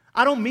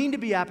 I don't mean to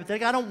be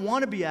apathetic. I don't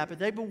want to be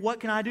apathetic, but what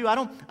can I do? I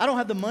don't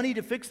have the money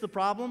to fix the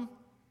problem,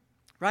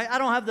 right? I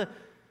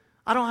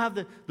don't have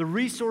the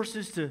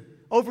resources to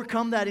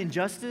overcome that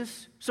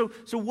injustice. So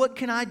what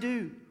can I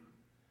do?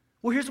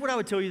 Well, here's what I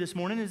would tell you this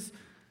morning is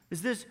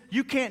this: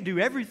 you can't do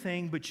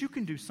everything, but you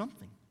can do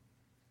something.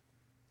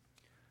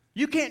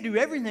 You can't do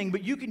everything,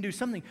 but you can do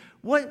something.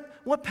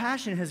 What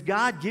passion has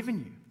God given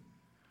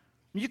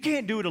you? You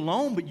can't do it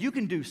alone, but you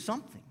can do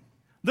something.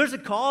 There's a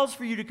cause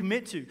for you to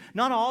commit to.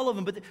 Not all of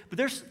them, but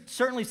there's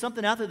certainly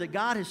something out there that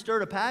God has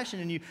stirred a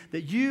passion in you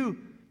that you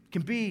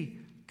can be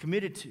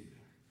committed to.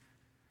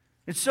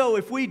 And so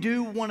if we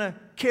do want to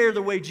care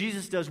the way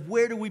Jesus does,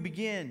 where do we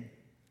begin?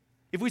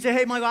 If we say,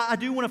 hey, Michael, I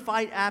do want to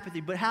fight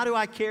apathy, but how do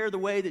I care the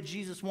way that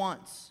Jesus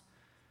wants?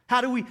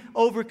 How do we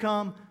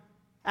overcome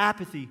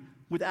apathy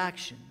with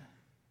action?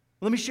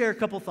 Let me share a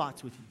couple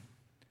thoughts with you.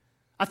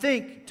 I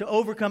think to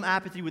overcome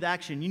apathy with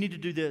action, you need to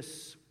do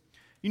this.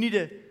 You need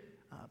to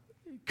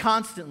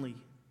constantly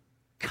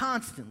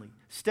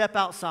step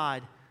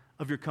outside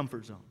of your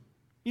comfort zone.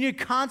 You need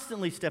to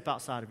constantly step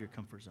outside of your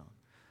comfort zone.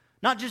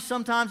 Not just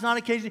sometimes, not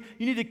occasionally.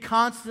 You need to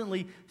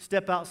constantly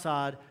step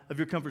outside of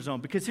your comfort zone.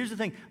 Because here's the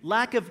thing: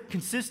 lack of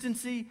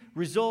consistency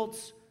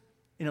results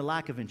in a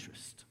lack of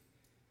interest.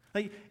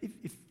 Like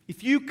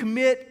if you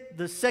commit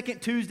the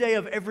second Tuesday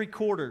of every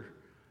quarter,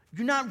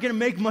 you're not going to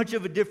make much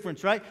of a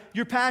difference, right?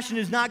 Your passion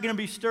is not going to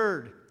be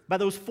stirred by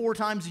those 4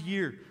 times a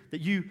year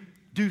that you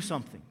do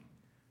something,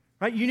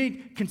 right? You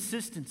need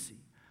consistency.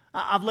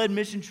 I've led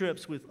mission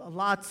trips with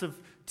lots of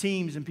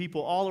teams and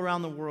people all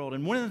around the world.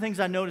 And one of the things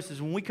I notice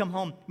is when we come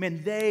home,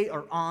 man, they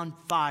are on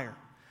fire.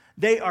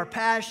 They are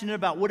passionate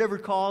about whatever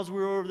cause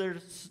we're over there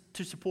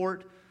to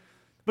support.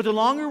 But the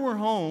longer we're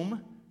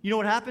home, you know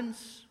what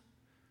happens?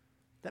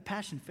 That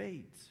passion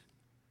fades.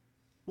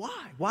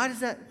 Why? Why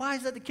is that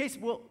the case?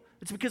 Well,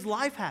 it's because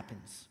life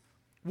happens.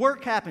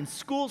 Work happens.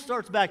 School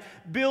starts back.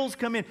 Bills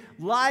come in.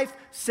 Life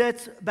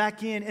sets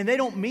back in. And they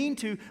don't mean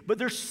to, but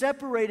they're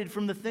separated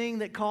from the thing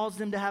that caused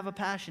them to have a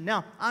passion.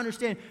 Now, I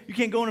understand you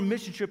can't go on a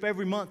mission trip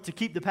every month to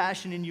keep the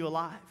passion in you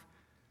alive.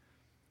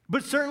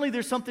 But certainly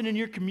there's something in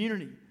your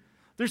community.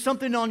 There's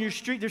something on your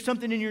street. There's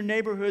something in your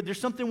neighborhood.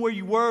 There's something where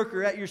you work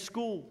or at your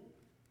school.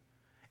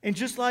 And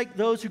just like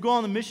those who go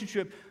on the mission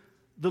trip,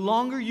 the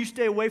longer you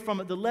stay away from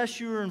it, the less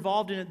you are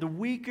involved in it, the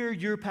weaker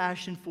your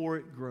passion for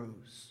it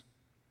grows.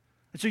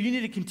 And so you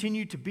need to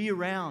continue to be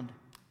around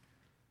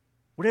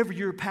whatever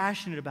you're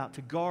passionate about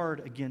to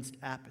guard against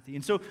apathy.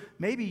 And so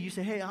maybe you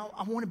say, hey,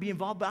 I want to be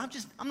involved, but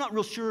I'm not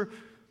real sure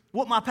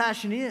what my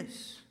passion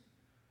is.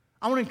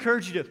 I want to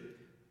encourage you to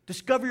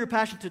discover your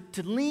passion,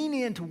 to lean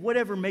into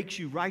whatever makes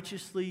you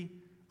righteously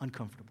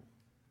uncomfortable.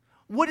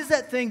 What is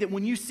that thing that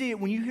when you see it,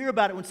 when you hear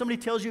about it, when somebody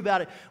tells you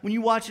about it, when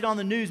you watch it on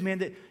the news, man,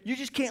 that you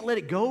just can't let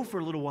it go for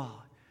a little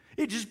while?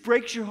 It just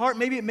breaks your heart.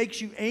 Maybe it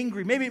makes you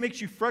angry. Maybe it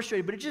makes you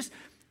frustrated, but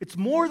it's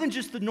more than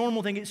just the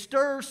normal thing. It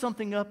stirs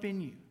something up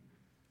in you.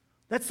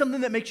 That's something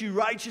that makes you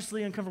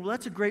righteously uncomfortable.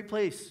 That's a great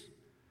place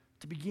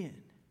to begin.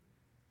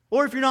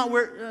 Or if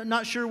you're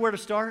not sure where to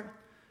start,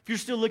 if you're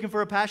still looking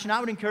for a passion, I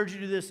would encourage you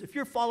to do this. If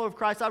you're a follower of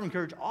Christ, I would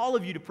encourage all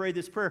of you to pray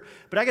this prayer.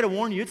 But I got to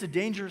warn you, it's a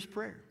dangerous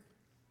prayer.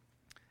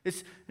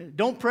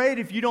 Don't pray it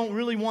if you don't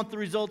really want the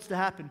results to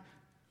happen.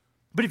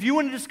 But if you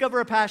want to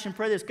discover a passion,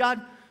 pray this: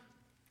 God,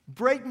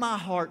 break my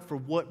heart for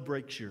what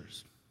breaks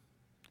yours.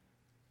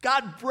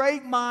 God,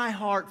 break my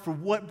heart for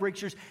what breaks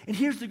yours. And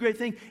here's the great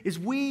thing, is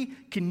we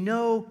can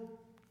know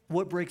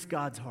what breaks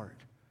God's heart.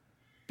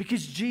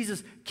 Because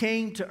Jesus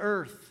came to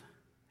earth.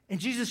 And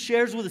Jesus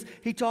shares with us.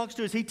 He talks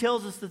to us. He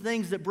tells us the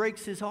things that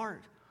breaks his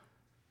heart.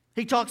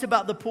 He talks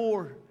about the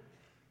poor.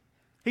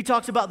 He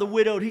talks about the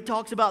widowed. He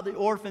talks about the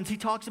orphans. He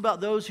talks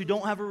about those who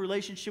don't have a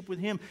relationship with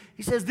him.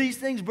 He says, these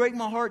things break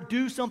my heart.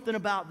 Do something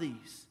about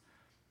these.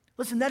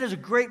 Listen, that is a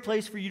great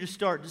place for you to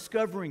start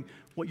discovering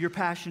what you're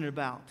passionate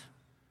about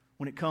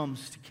when it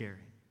comes to caring.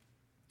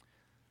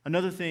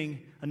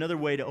 Another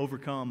way to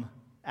overcome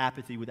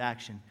apathy with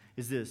action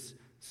is this.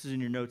 This is in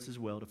your notes as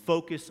well. To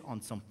focus on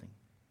something.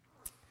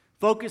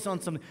 Focus on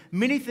something.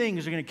 Many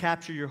things are going to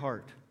capture your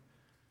heart.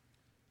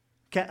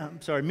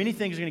 Many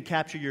things are going to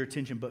capture your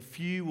attention, but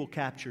few will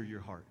capture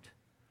your heart.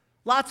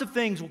 Lots of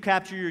things will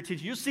capture your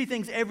attention. You'll see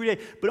things every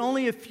day, but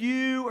only a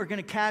few are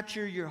going to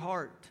capture your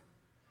heart.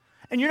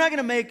 And you're not going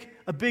to make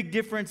a big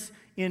difference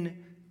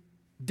in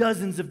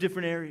dozens of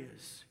different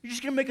areas. You're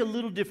just going to make a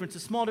little difference, a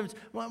small difference.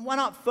 Why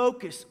not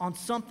focus on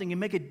something and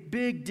make a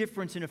big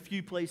difference in a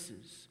few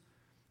places?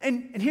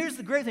 And here's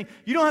the great thing.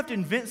 You don't have to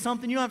invent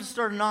something. You don't have to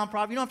start a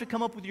nonprofit. You don't have to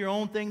come up with your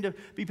own thing to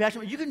be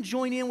passionate. You can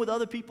join in with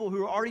other people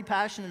who are already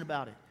passionate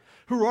about it,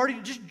 who are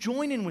already, just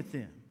join in with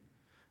them.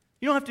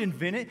 You don't have to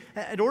invent it.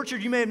 At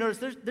Orchard, you may have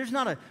noticed there's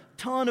not a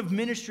ton of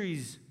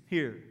ministries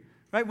here,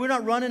 right? We're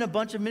not running a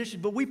bunch of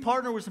ministries, but we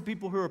partner with some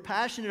people who are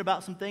passionate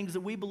about some things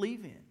that we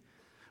believe in.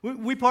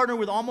 We partner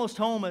with Almost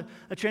Home,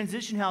 a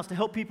transition house, to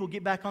help people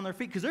get back on their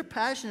feet because they're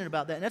passionate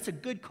about that, and that's a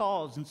good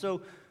cause. And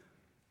so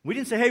we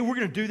didn't say, hey, we're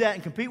going to do that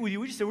and compete with you.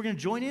 We just said we're going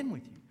to join in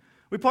with you.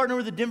 We partner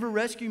with the Denver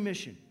Rescue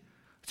Mission.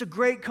 It's a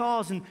great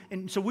cause,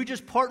 and so we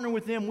just partner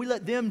with them. We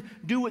let them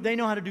do what they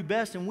know how to do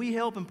best, and we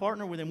help and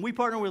partner with them. We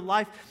partner with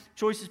Life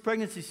Choices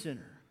Pregnancy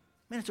Center.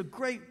 Man, it's a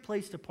great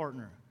place to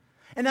partner.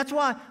 And that's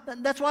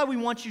why we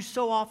want you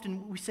so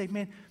often. We say,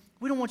 man,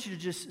 we don't want you to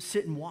just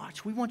sit and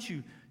watch. We want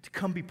you to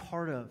come be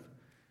part of.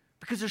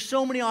 Because there's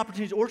so many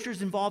opportunities.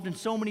 Orchard's involved in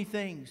so many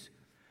things.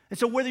 And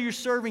so whether you're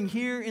serving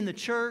here in the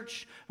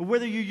church, or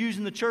whether you're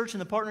using the church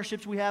and the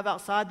partnerships we have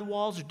outside the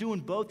walls, or doing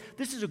both,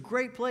 this is a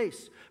great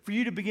place for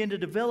you to begin to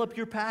develop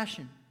your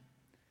passion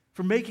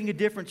for making a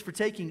difference, for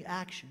taking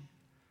action.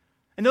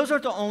 And those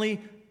aren't the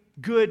only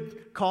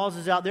good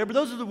causes out there, but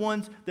those are the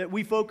ones that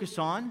we focus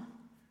on,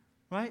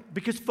 right?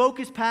 Because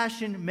focused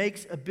passion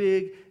makes a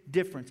big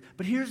difference.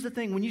 But here's the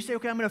thing. When you say,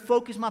 okay, I'm going to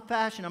focus my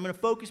passion, I'm going to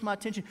focus my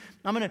attention,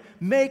 I'm going to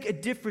make a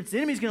difference, the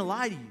enemy's going to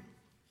lie to you.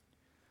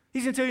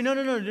 He's going to tell you,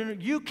 no,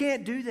 you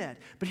can't do that.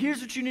 But here's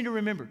what you need to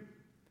remember,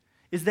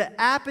 is that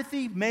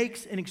apathy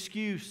makes an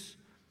excuse,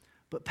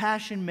 but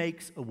passion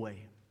makes a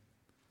way.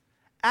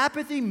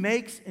 Apathy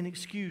makes an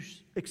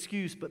excuse,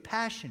 but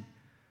passion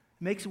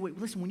makes a way.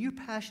 Listen, when you're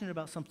passionate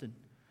about something,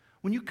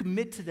 when you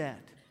commit to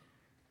that,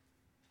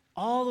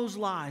 all those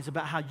lies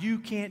about how you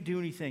can't do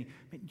anything,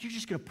 man, you're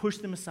just going to push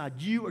them aside.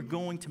 You are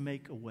going to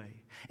make a way.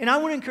 And I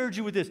want to encourage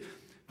you with this.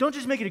 Don't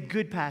just make it a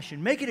good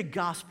passion. Make it a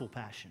gospel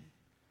passion.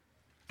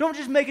 Don't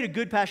just make it a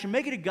good passion.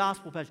 Make it a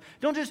gospel passion.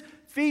 Don't just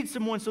feed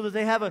someone so that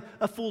they have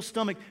a full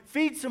stomach.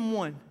 Feed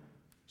someone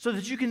so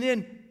that you can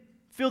then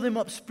fill them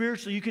up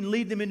spiritually. You can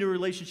lead them into a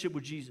relationship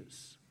with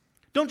Jesus.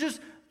 Don't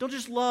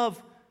just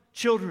love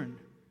children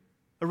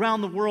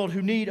around the world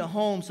who need a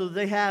home so that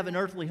they have an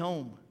earthly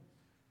home.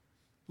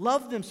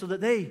 Love them so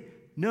that they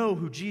know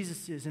who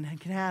Jesus is and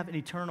can have an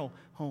eternal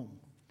home.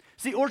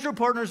 See, Orchard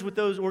partners with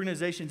those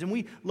organizations, and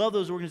we love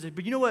those organizations.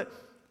 But you know what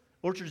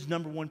Orchard's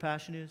number one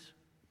passion is?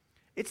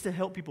 It's to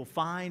help people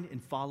find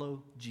and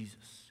follow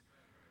Jesus.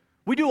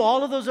 We do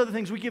all of those other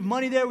things. We give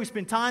money there. We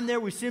spend time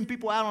there. We send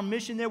people out on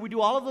mission there. We do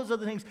all of those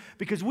other things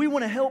because we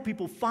want to help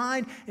people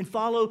find and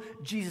follow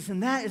Jesus.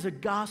 And that is a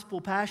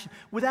gospel passion.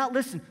 Without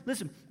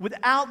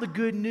the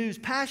good news,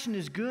 passion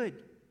is good.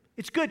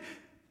 It's good,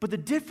 but the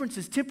difference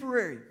is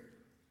temporary.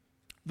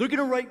 They're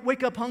going to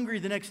wake up hungry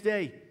the next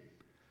day.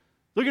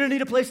 They're going to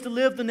need a place to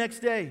live the next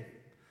day.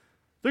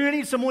 They're going to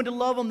need someone to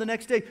love them the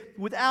next day.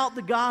 Without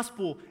the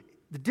gospel,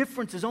 the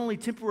difference is only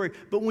temporary.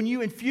 But when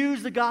you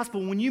infuse the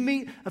gospel, when you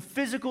meet a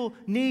physical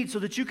need so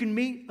that you can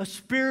meet a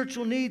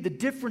spiritual need, the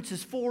difference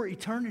is for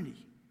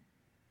eternity.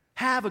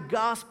 Have a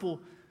gospel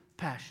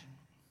passion.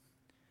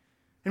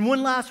 And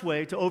one last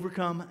way to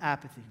overcome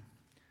apathy,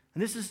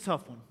 and this is a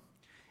tough one,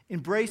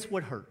 embrace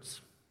what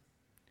hurts.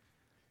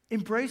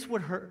 Embrace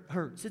what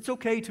hurts. It's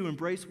okay to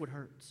embrace what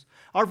hurts.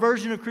 Our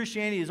version of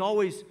Christianity is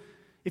always,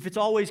 if it's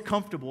always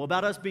comfortable,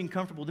 about us being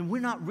comfortable, then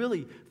we're not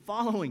really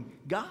following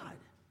God.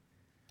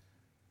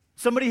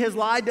 Somebody has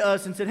lied to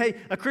us and said, hey,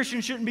 a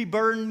Christian shouldn't be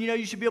burdened.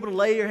 You should be able to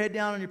lay your head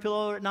down on your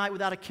pillow at night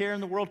without a care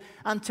in the world.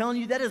 I'm telling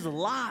you, that is a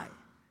lie.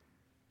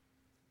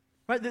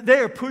 Right? They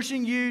are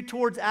pushing you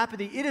towards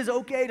apathy. It is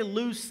okay to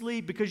lose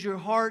sleep because your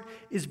heart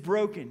is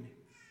broken.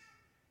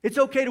 It's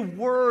okay to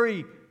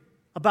worry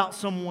about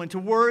someone, to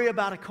worry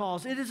about a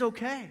cause. It is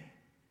okay.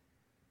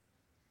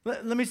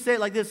 Let me say it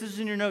like this. This is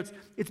in your notes.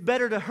 It's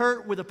better to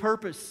hurt with a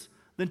purpose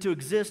than to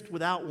exist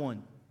without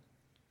one.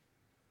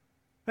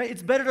 Right?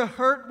 It's better to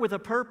hurt with a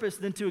purpose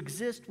than to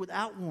exist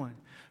without one.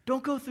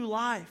 Don't go through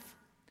life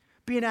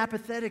being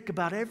apathetic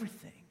about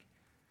everything.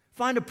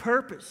 Find a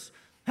purpose.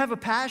 Have a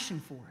passion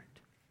for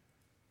it.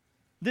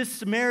 This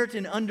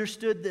Samaritan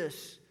understood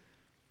this.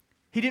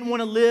 He didn't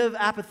want to live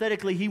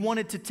apathetically. He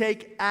wanted to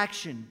take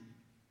action.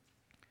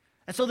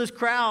 And so this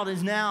crowd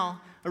is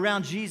now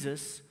around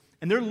Jesus,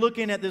 and they're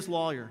looking at this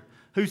lawyer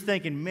who's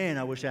thinking, man,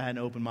 I wish I hadn't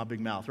opened my big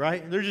mouth,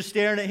 right? They're just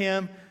staring at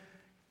him,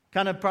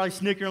 kind of probably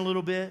snickering a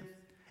little bit.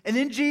 And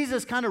then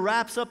Jesus kind of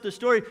wraps up the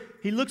story.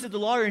 He looks at the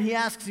lawyer and he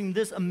asks him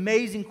this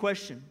amazing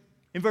question.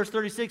 In verse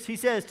 36, he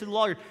says to the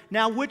lawyer,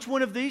 now which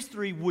one of these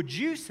three would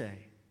you say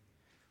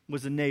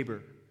was a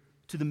neighbor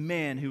to the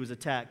man who was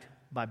attacked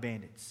by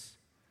bandits?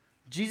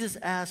 Jesus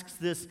asks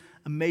this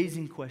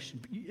amazing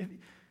question.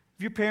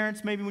 If your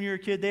parents, maybe when you were a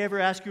kid, they ever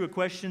ask you a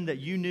question that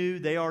you knew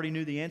they already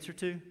knew the answer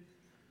to?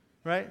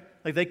 Right?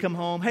 Like they come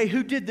home, hey,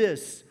 who did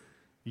this?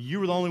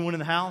 You were the only one in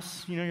the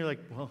house. You're like,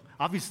 well,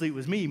 obviously it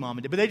was me, Mom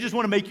and Dad. But they just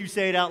want to make you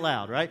say it out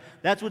loud, right?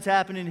 That's what's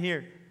happening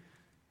here.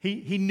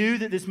 He knew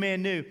that this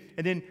man knew.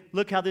 And then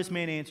look how this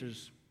man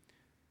answers.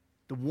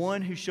 The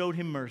one who showed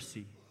him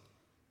mercy.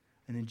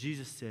 And then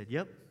Jesus said,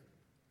 yep.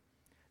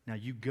 Now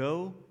you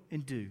go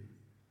and do.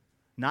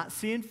 Not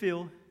see and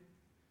feel.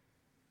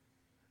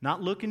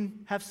 Not look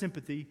and have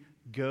sympathy.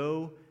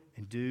 Go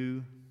and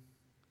do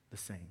the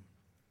same.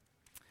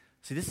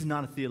 See, this is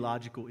not a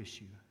theological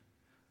issue.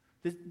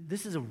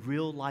 This is a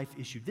real life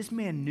issue. This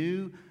man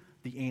knew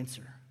the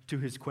answer to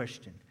his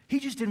question. He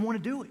just didn't want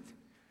to do it.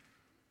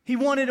 He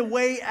wanted a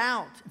way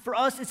out. For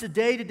us, it's a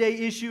day-to-day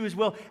issue as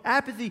well.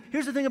 Apathy,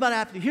 here's the thing about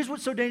apathy. Here's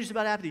what's so dangerous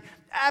about apathy.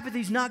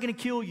 Apathy is not going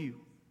to kill you.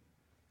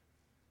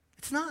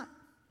 It's not.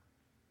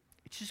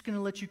 It's just going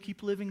to let you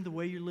keep living the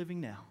way you're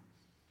living now.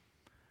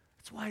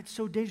 That's why it's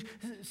so dangerous.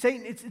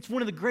 Satan, it's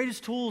one of the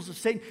greatest tools of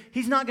Satan.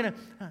 He's not going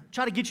to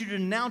try to get you to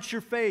denounce your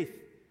faith.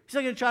 He's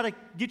not going to try to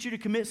get you to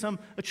commit some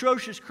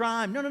atrocious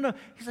crime. No.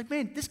 He's like,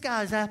 man, this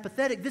guy's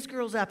apathetic. This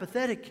girl's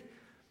apathetic.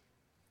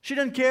 She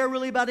doesn't care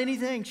really about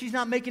anything. She's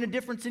not making a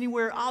difference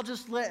anywhere. I'll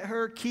just let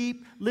her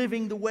keep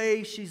living the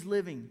way she's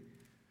living.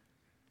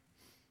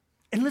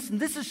 And listen,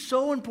 this is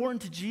so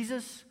important to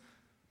Jesus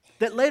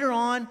that later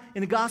on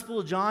in the Gospel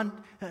of John,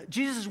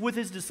 Jesus is with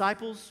his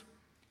disciples.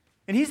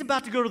 And he's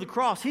about to go to the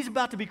cross. He's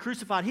about to be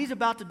crucified. He's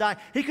about to die.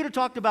 He could have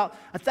talked about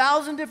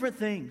 1,000 different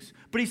things,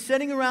 but he's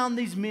sitting around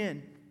these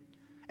men.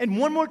 And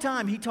one more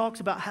time, he talks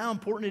about how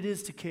important it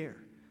is to care,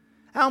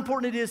 how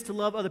important it is to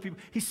love other people.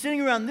 He's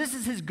sitting around. This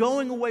is his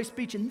going away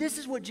speech, and this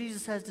is what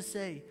Jesus has to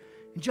say.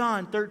 In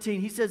John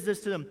 13, he says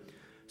this to them.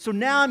 So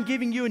now I'm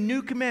giving you a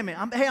new commandment.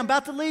 I'm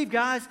about to leave,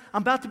 guys.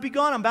 I'm about to be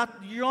gone.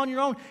 You're on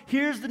your own.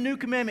 Here's the new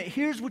commandment.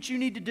 Here's what you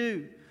need to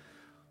do.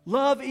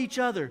 Love each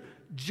other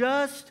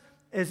just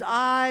as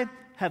I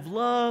have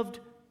loved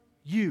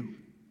you.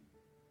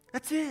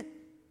 That's it.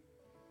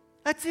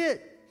 That's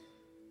it.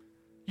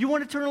 You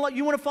want eternal life?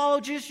 You want to follow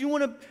Jesus? You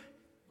want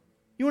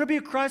to be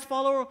a Christ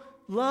follower?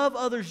 Love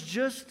others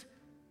just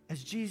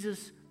as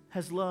Jesus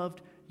has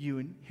loved you.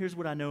 And here's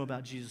what I know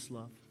about Jesus'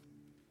 love.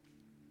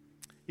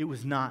 It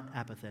was not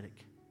apathetic.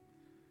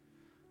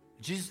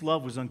 Jesus'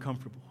 love was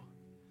uncomfortable.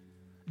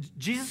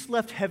 Jesus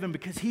left heaven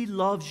because he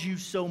loves you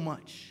so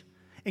much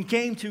and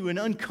came to an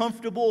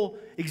uncomfortable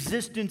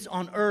existence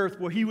on earth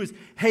where he was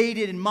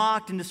hated and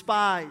mocked and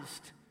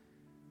despised.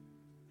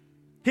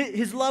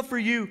 His love for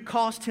you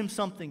cost him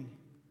something.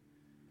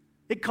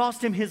 It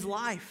cost him his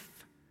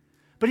life.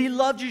 But he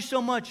loved you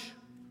so much.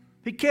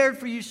 He cared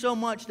for you so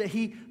much that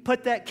he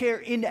put that care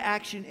into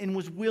action and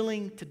was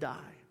willing to die.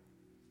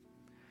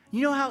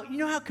 You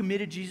know how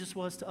committed Jesus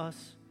was to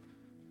us?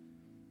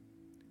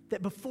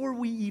 That before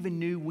we even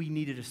knew we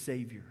needed a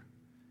Savior,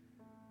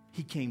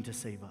 he came to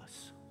save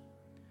us.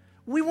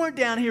 We weren't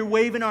down here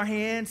waving our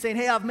hands saying,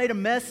 hey, I've made a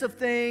mess of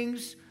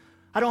things.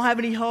 I don't have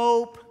any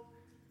hope.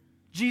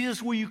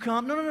 Jesus, will you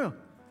come? No.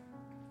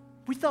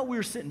 We thought we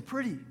were sitting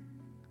pretty.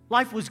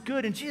 Life was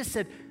good. And Jesus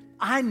said,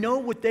 I know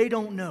what they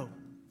don't know.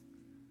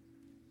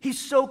 He's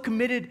so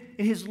committed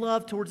in his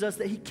love towards us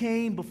that he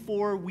came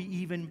before we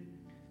even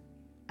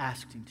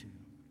asked him to.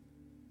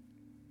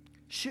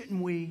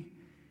 Shouldn't we,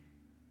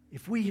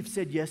 if we have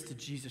said yes to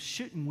Jesus,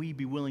 shouldn't we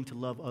be willing to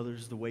love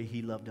others the way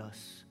he loved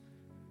us?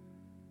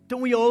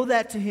 Don't we owe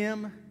that to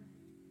him?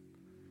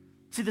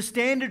 See, the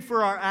standard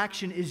for our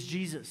action is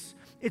Jesus.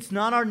 It's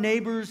not our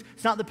neighbors.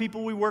 It's not the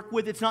people we work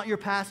with. It's not your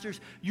pastors.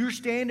 Your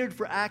standard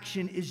for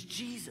action is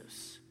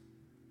Jesus.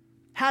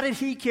 How did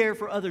he care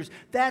for others?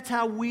 That's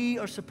how we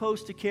are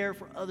supposed to care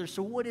for others.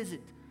 So what is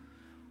it?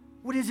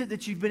 What is it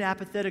that you've been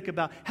apathetic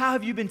about? How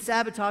have you been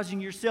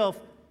sabotaging yourself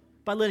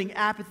by letting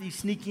apathy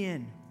sneak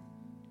in?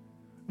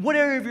 What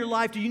area of your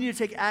life do you need to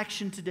take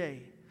action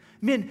today?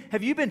 Men,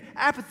 have you been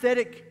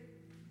apathetic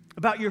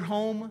about your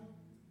home?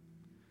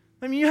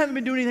 I mean, you haven't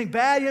been doing anything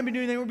bad. You haven't been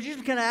doing anything wrong, but you've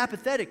just been kind of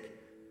apathetic.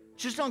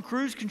 Just on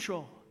cruise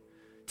control.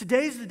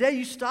 Today's the day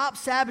you stop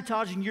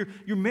sabotaging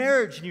your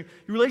marriage and your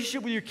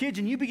relationship with your kids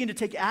and you begin to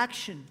take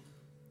action.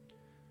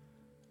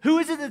 Who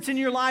is it that's in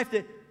your life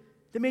that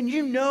man,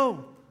 you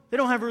know they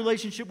don't have a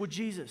relationship with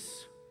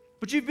Jesus,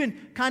 but you've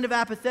been kind of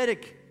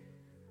apathetic?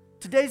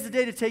 Today's the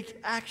day to take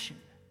action.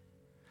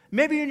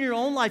 Maybe in your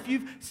own life,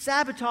 you've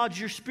sabotaged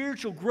your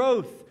spiritual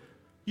growth.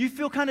 You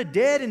feel kind of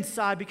dead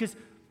inside because,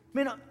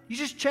 man, you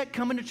just check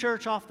coming to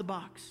church off the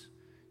box.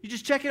 You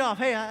just check it off.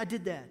 Hey, I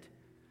did that.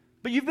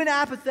 But you've been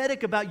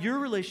apathetic about your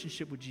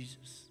relationship with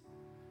Jesus.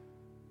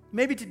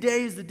 Maybe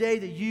today is the day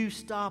that you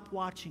stop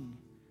watching.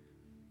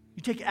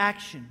 You take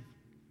action.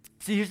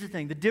 See, here's the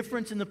thing. The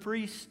difference in the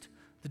priest,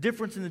 the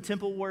difference in the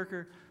temple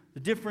worker, the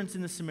difference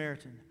in the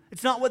Samaritan.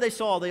 It's not what they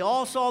saw. They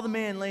all saw the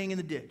man laying in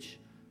the ditch.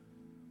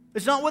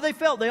 It's not what they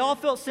felt. They all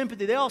felt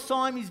sympathy. They all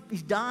saw him.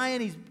 He's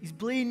dying. He's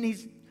bleeding.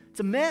 It's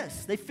a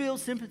mess. They feel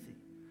sympathy.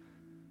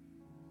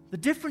 The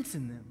difference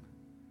in them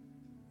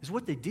is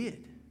what they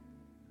did.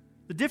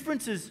 The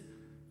difference is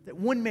that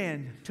one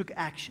man took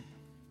action.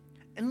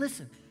 And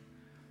listen,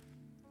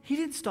 he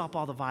didn't stop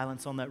all the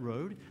violence on that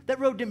road. That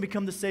road didn't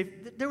become the safe.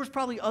 There was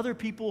probably other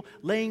people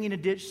laying in a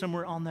ditch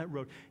somewhere on that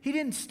road. He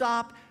didn't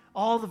stop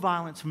all the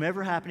violence from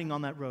ever happening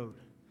on that road.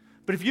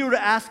 But if you were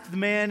to ask the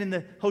man in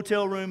the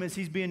hotel room as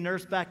he's being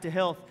nursed back to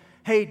health,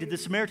 hey, did the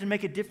Samaritan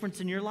make a difference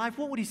in your life?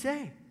 What would he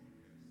say?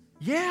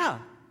 Yeah,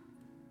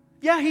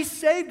 he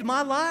saved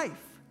my life.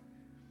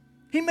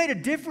 He made a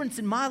difference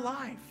in my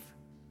life.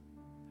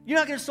 You're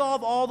not going to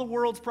solve all the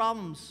world's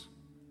problems.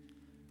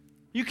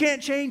 You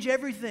can't change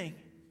everything,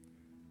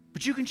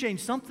 but you can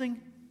change something.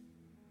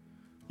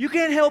 You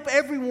can't help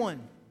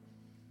everyone.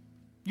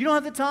 You don't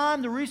have the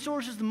time, the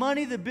resources, the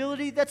money, the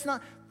ability.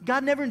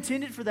 God never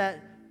intended for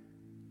that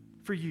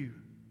for you.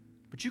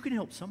 But you can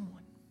help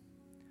someone.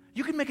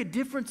 You can make a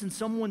difference in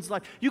someone's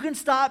life. You can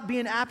stop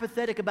being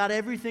apathetic about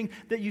everything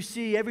that you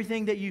see,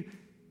 everything that you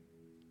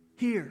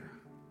hear.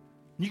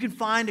 You can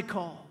find a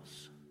cause.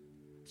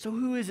 So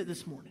who is it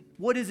this morning?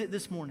 What is it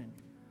this morning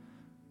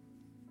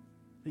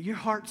that your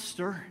heart's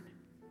stirring?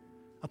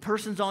 A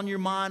person's on your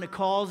mind, a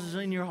cause is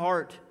in your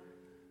heart.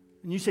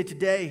 And you say,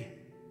 today,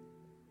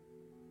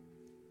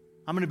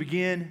 I'm going to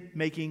begin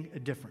making a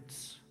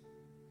difference.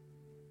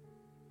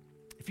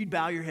 If you'd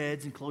bow your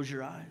heads and close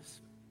your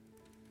eyes.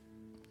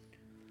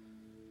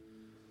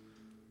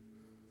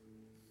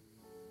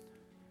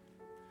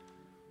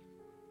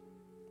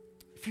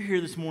 If you're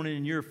here this morning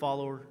and you're a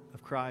follower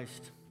of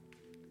Christ,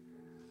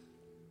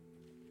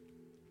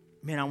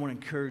 man, I want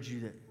to encourage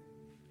you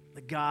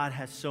that God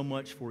has so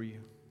much for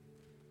you.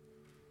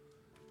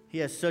 He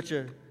has such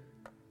a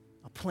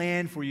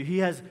plan for you. He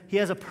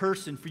has a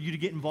person for you to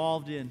get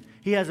involved in.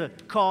 He has a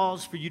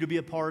cause for you to be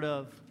a part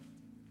of.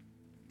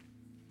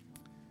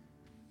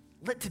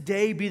 Let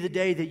today be the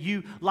day that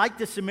you, like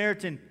the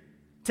Samaritan,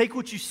 take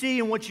what you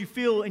see and what you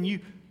feel and you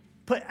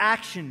put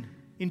action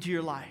into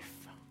your life.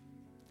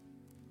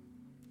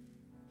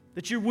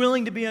 That you're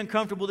willing to be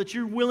uncomfortable, that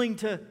you're willing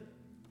to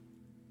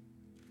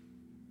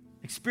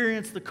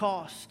experience the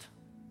cost.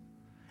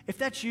 If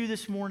that's you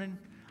this morning,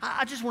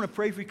 I just want to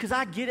pray for you because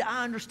I get it.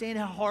 I understand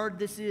how hard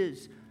this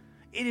is.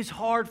 It is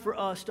hard for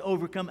us to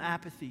overcome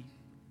apathy.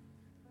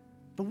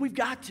 But we've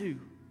got to.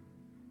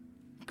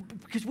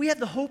 Because we have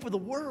the hope of the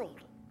world.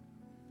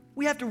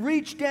 We have to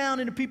reach down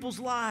into people's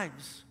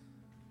lives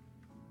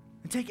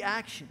and take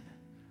action.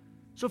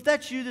 So if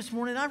that's you this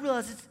morning, I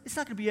realize it's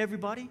not going to be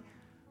everybody.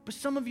 But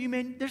some of you,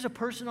 man, there's a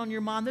person on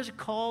your mind. There's a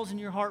cause in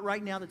your heart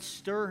right now that's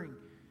stirring.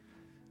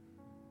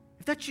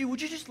 If that's you,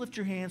 would you just lift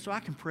your hand so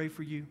I can pray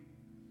for you?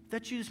 If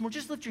that's you this morning,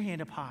 just lift your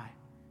hand up high.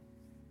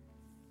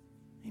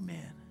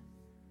 Amen.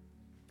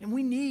 And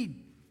we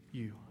need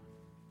you.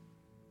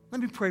 Let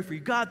me pray for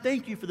you. God,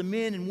 thank you for the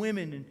men and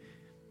women and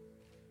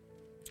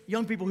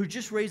young people who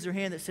just raised their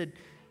hand that said,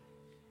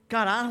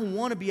 God, I don't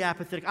want to be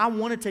apathetic. I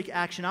want to take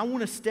action. I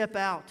want to step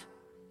out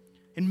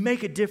and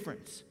make a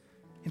difference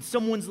in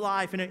someone's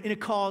life, in a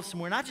cause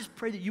somewhere. And I just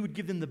pray that you would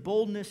give them the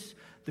boldness,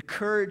 the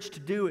courage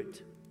to do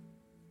it.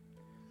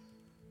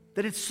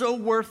 That it's so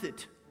worth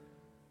it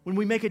when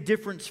we make a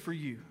difference for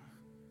you.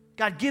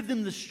 God, give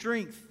them the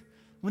strength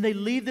when they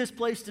leave this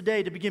place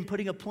today to begin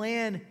putting a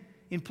plan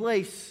in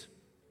place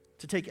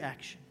to take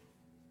action.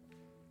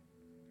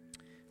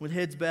 With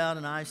heads bowed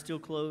and eyes still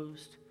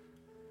closed.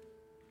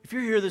 If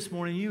you're here this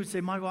morning, you would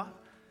say, Michael,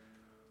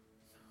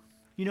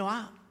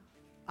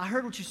 I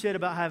heard what you said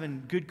about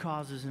having good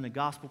causes in a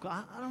gospel.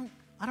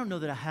 I don't know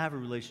that I have a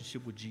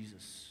relationship with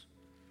Jesus.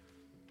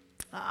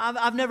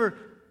 I've never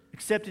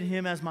accepted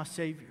him as my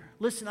Savior.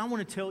 Listen, I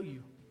want to tell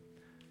you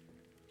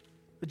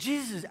that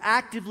Jesus is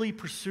actively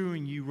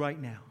pursuing you right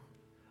now.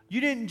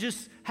 You didn't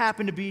just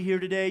happen to be here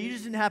today. You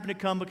just didn't happen to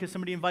come because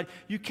somebody invited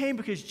you. You came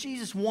because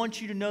Jesus wants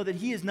you to know that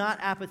he is not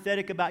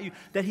apathetic about you,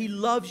 that he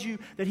loves you,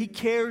 that he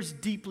cares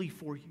deeply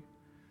for you,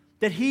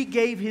 that he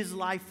gave his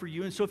life for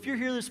you. And so if you're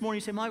here this morning,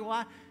 you say,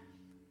 Michael,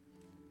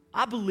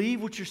 I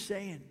believe what you're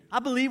saying. I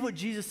believe what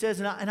Jesus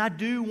says, and I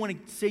do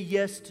want to say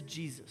yes to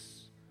Jesus.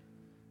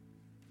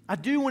 I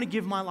do want to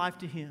give my life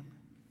to him.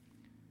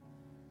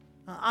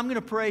 I'm going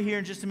to pray here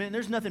in just a minute.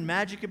 There's nothing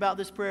magic about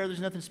this prayer. There's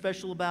nothing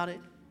special about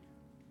it.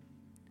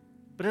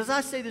 But as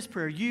I say this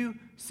prayer, you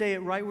say it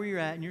right where you're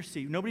at in your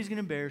seat. Nobody's going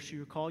to embarrass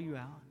you or call you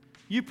out.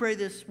 You pray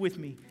this with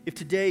me if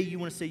today you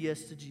want to say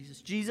yes to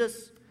Jesus.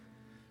 Jesus,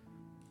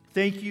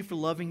 thank you for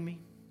loving me.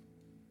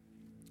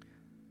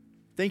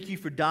 Thank you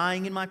for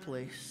dying in my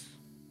place.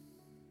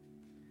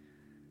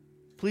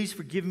 Please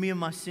forgive me of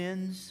my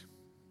sins.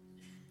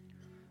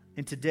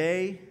 And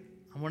today,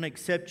 I want to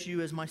accept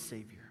you as my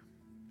Savior.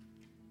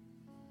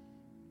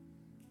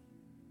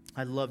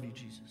 I love you,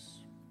 Jesus.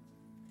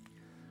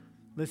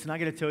 Listen, I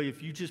got to tell you,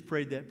 if you just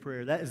prayed that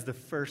prayer, that is the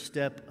first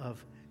step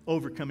of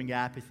overcoming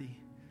apathy.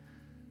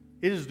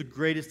 It is the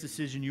greatest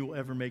decision you will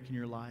ever make in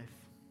your life.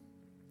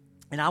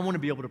 And I want to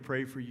be able to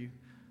pray for you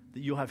that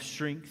you'll have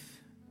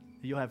strength,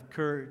 that you'll have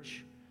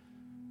courage,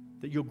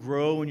 that you'll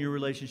grow in your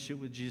relationship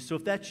with Jesus. So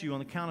if that's you, on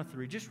the count of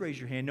 3, just raise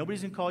your hand.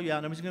 Nobody's going to call you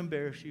out. Nobody's going to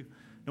embarrass you.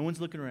 No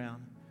one's looking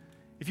around.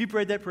 If you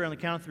prayed that prayer on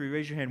the count of 3,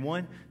 raise your hand.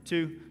 1,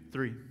 2,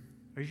 3.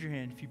 Raise your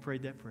hand if you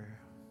prayed that prayer.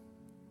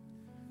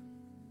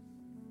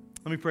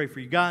 Let me pray for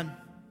you. God,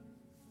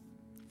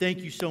 thank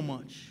you so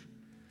much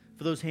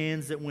for those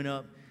hands that went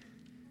up.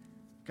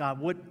 God,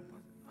 what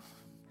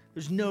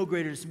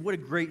a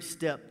great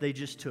step they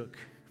just took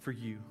for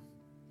you.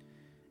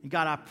 And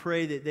God, I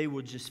pray that they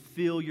will just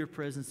feel your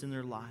presence in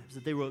their lives,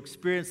 that they will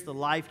experience the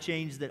life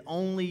change that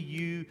only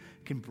you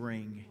can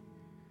bring.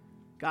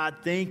 God,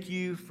 thank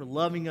you for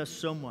loving us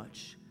so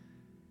much,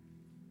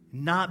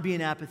 not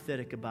being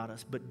apathetic about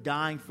us, but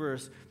dying for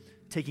us,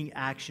 taking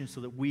action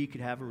so that we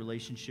could have a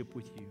relationship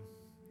with you.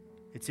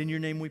 It's in your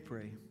name we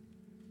pray.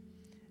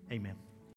 Amen.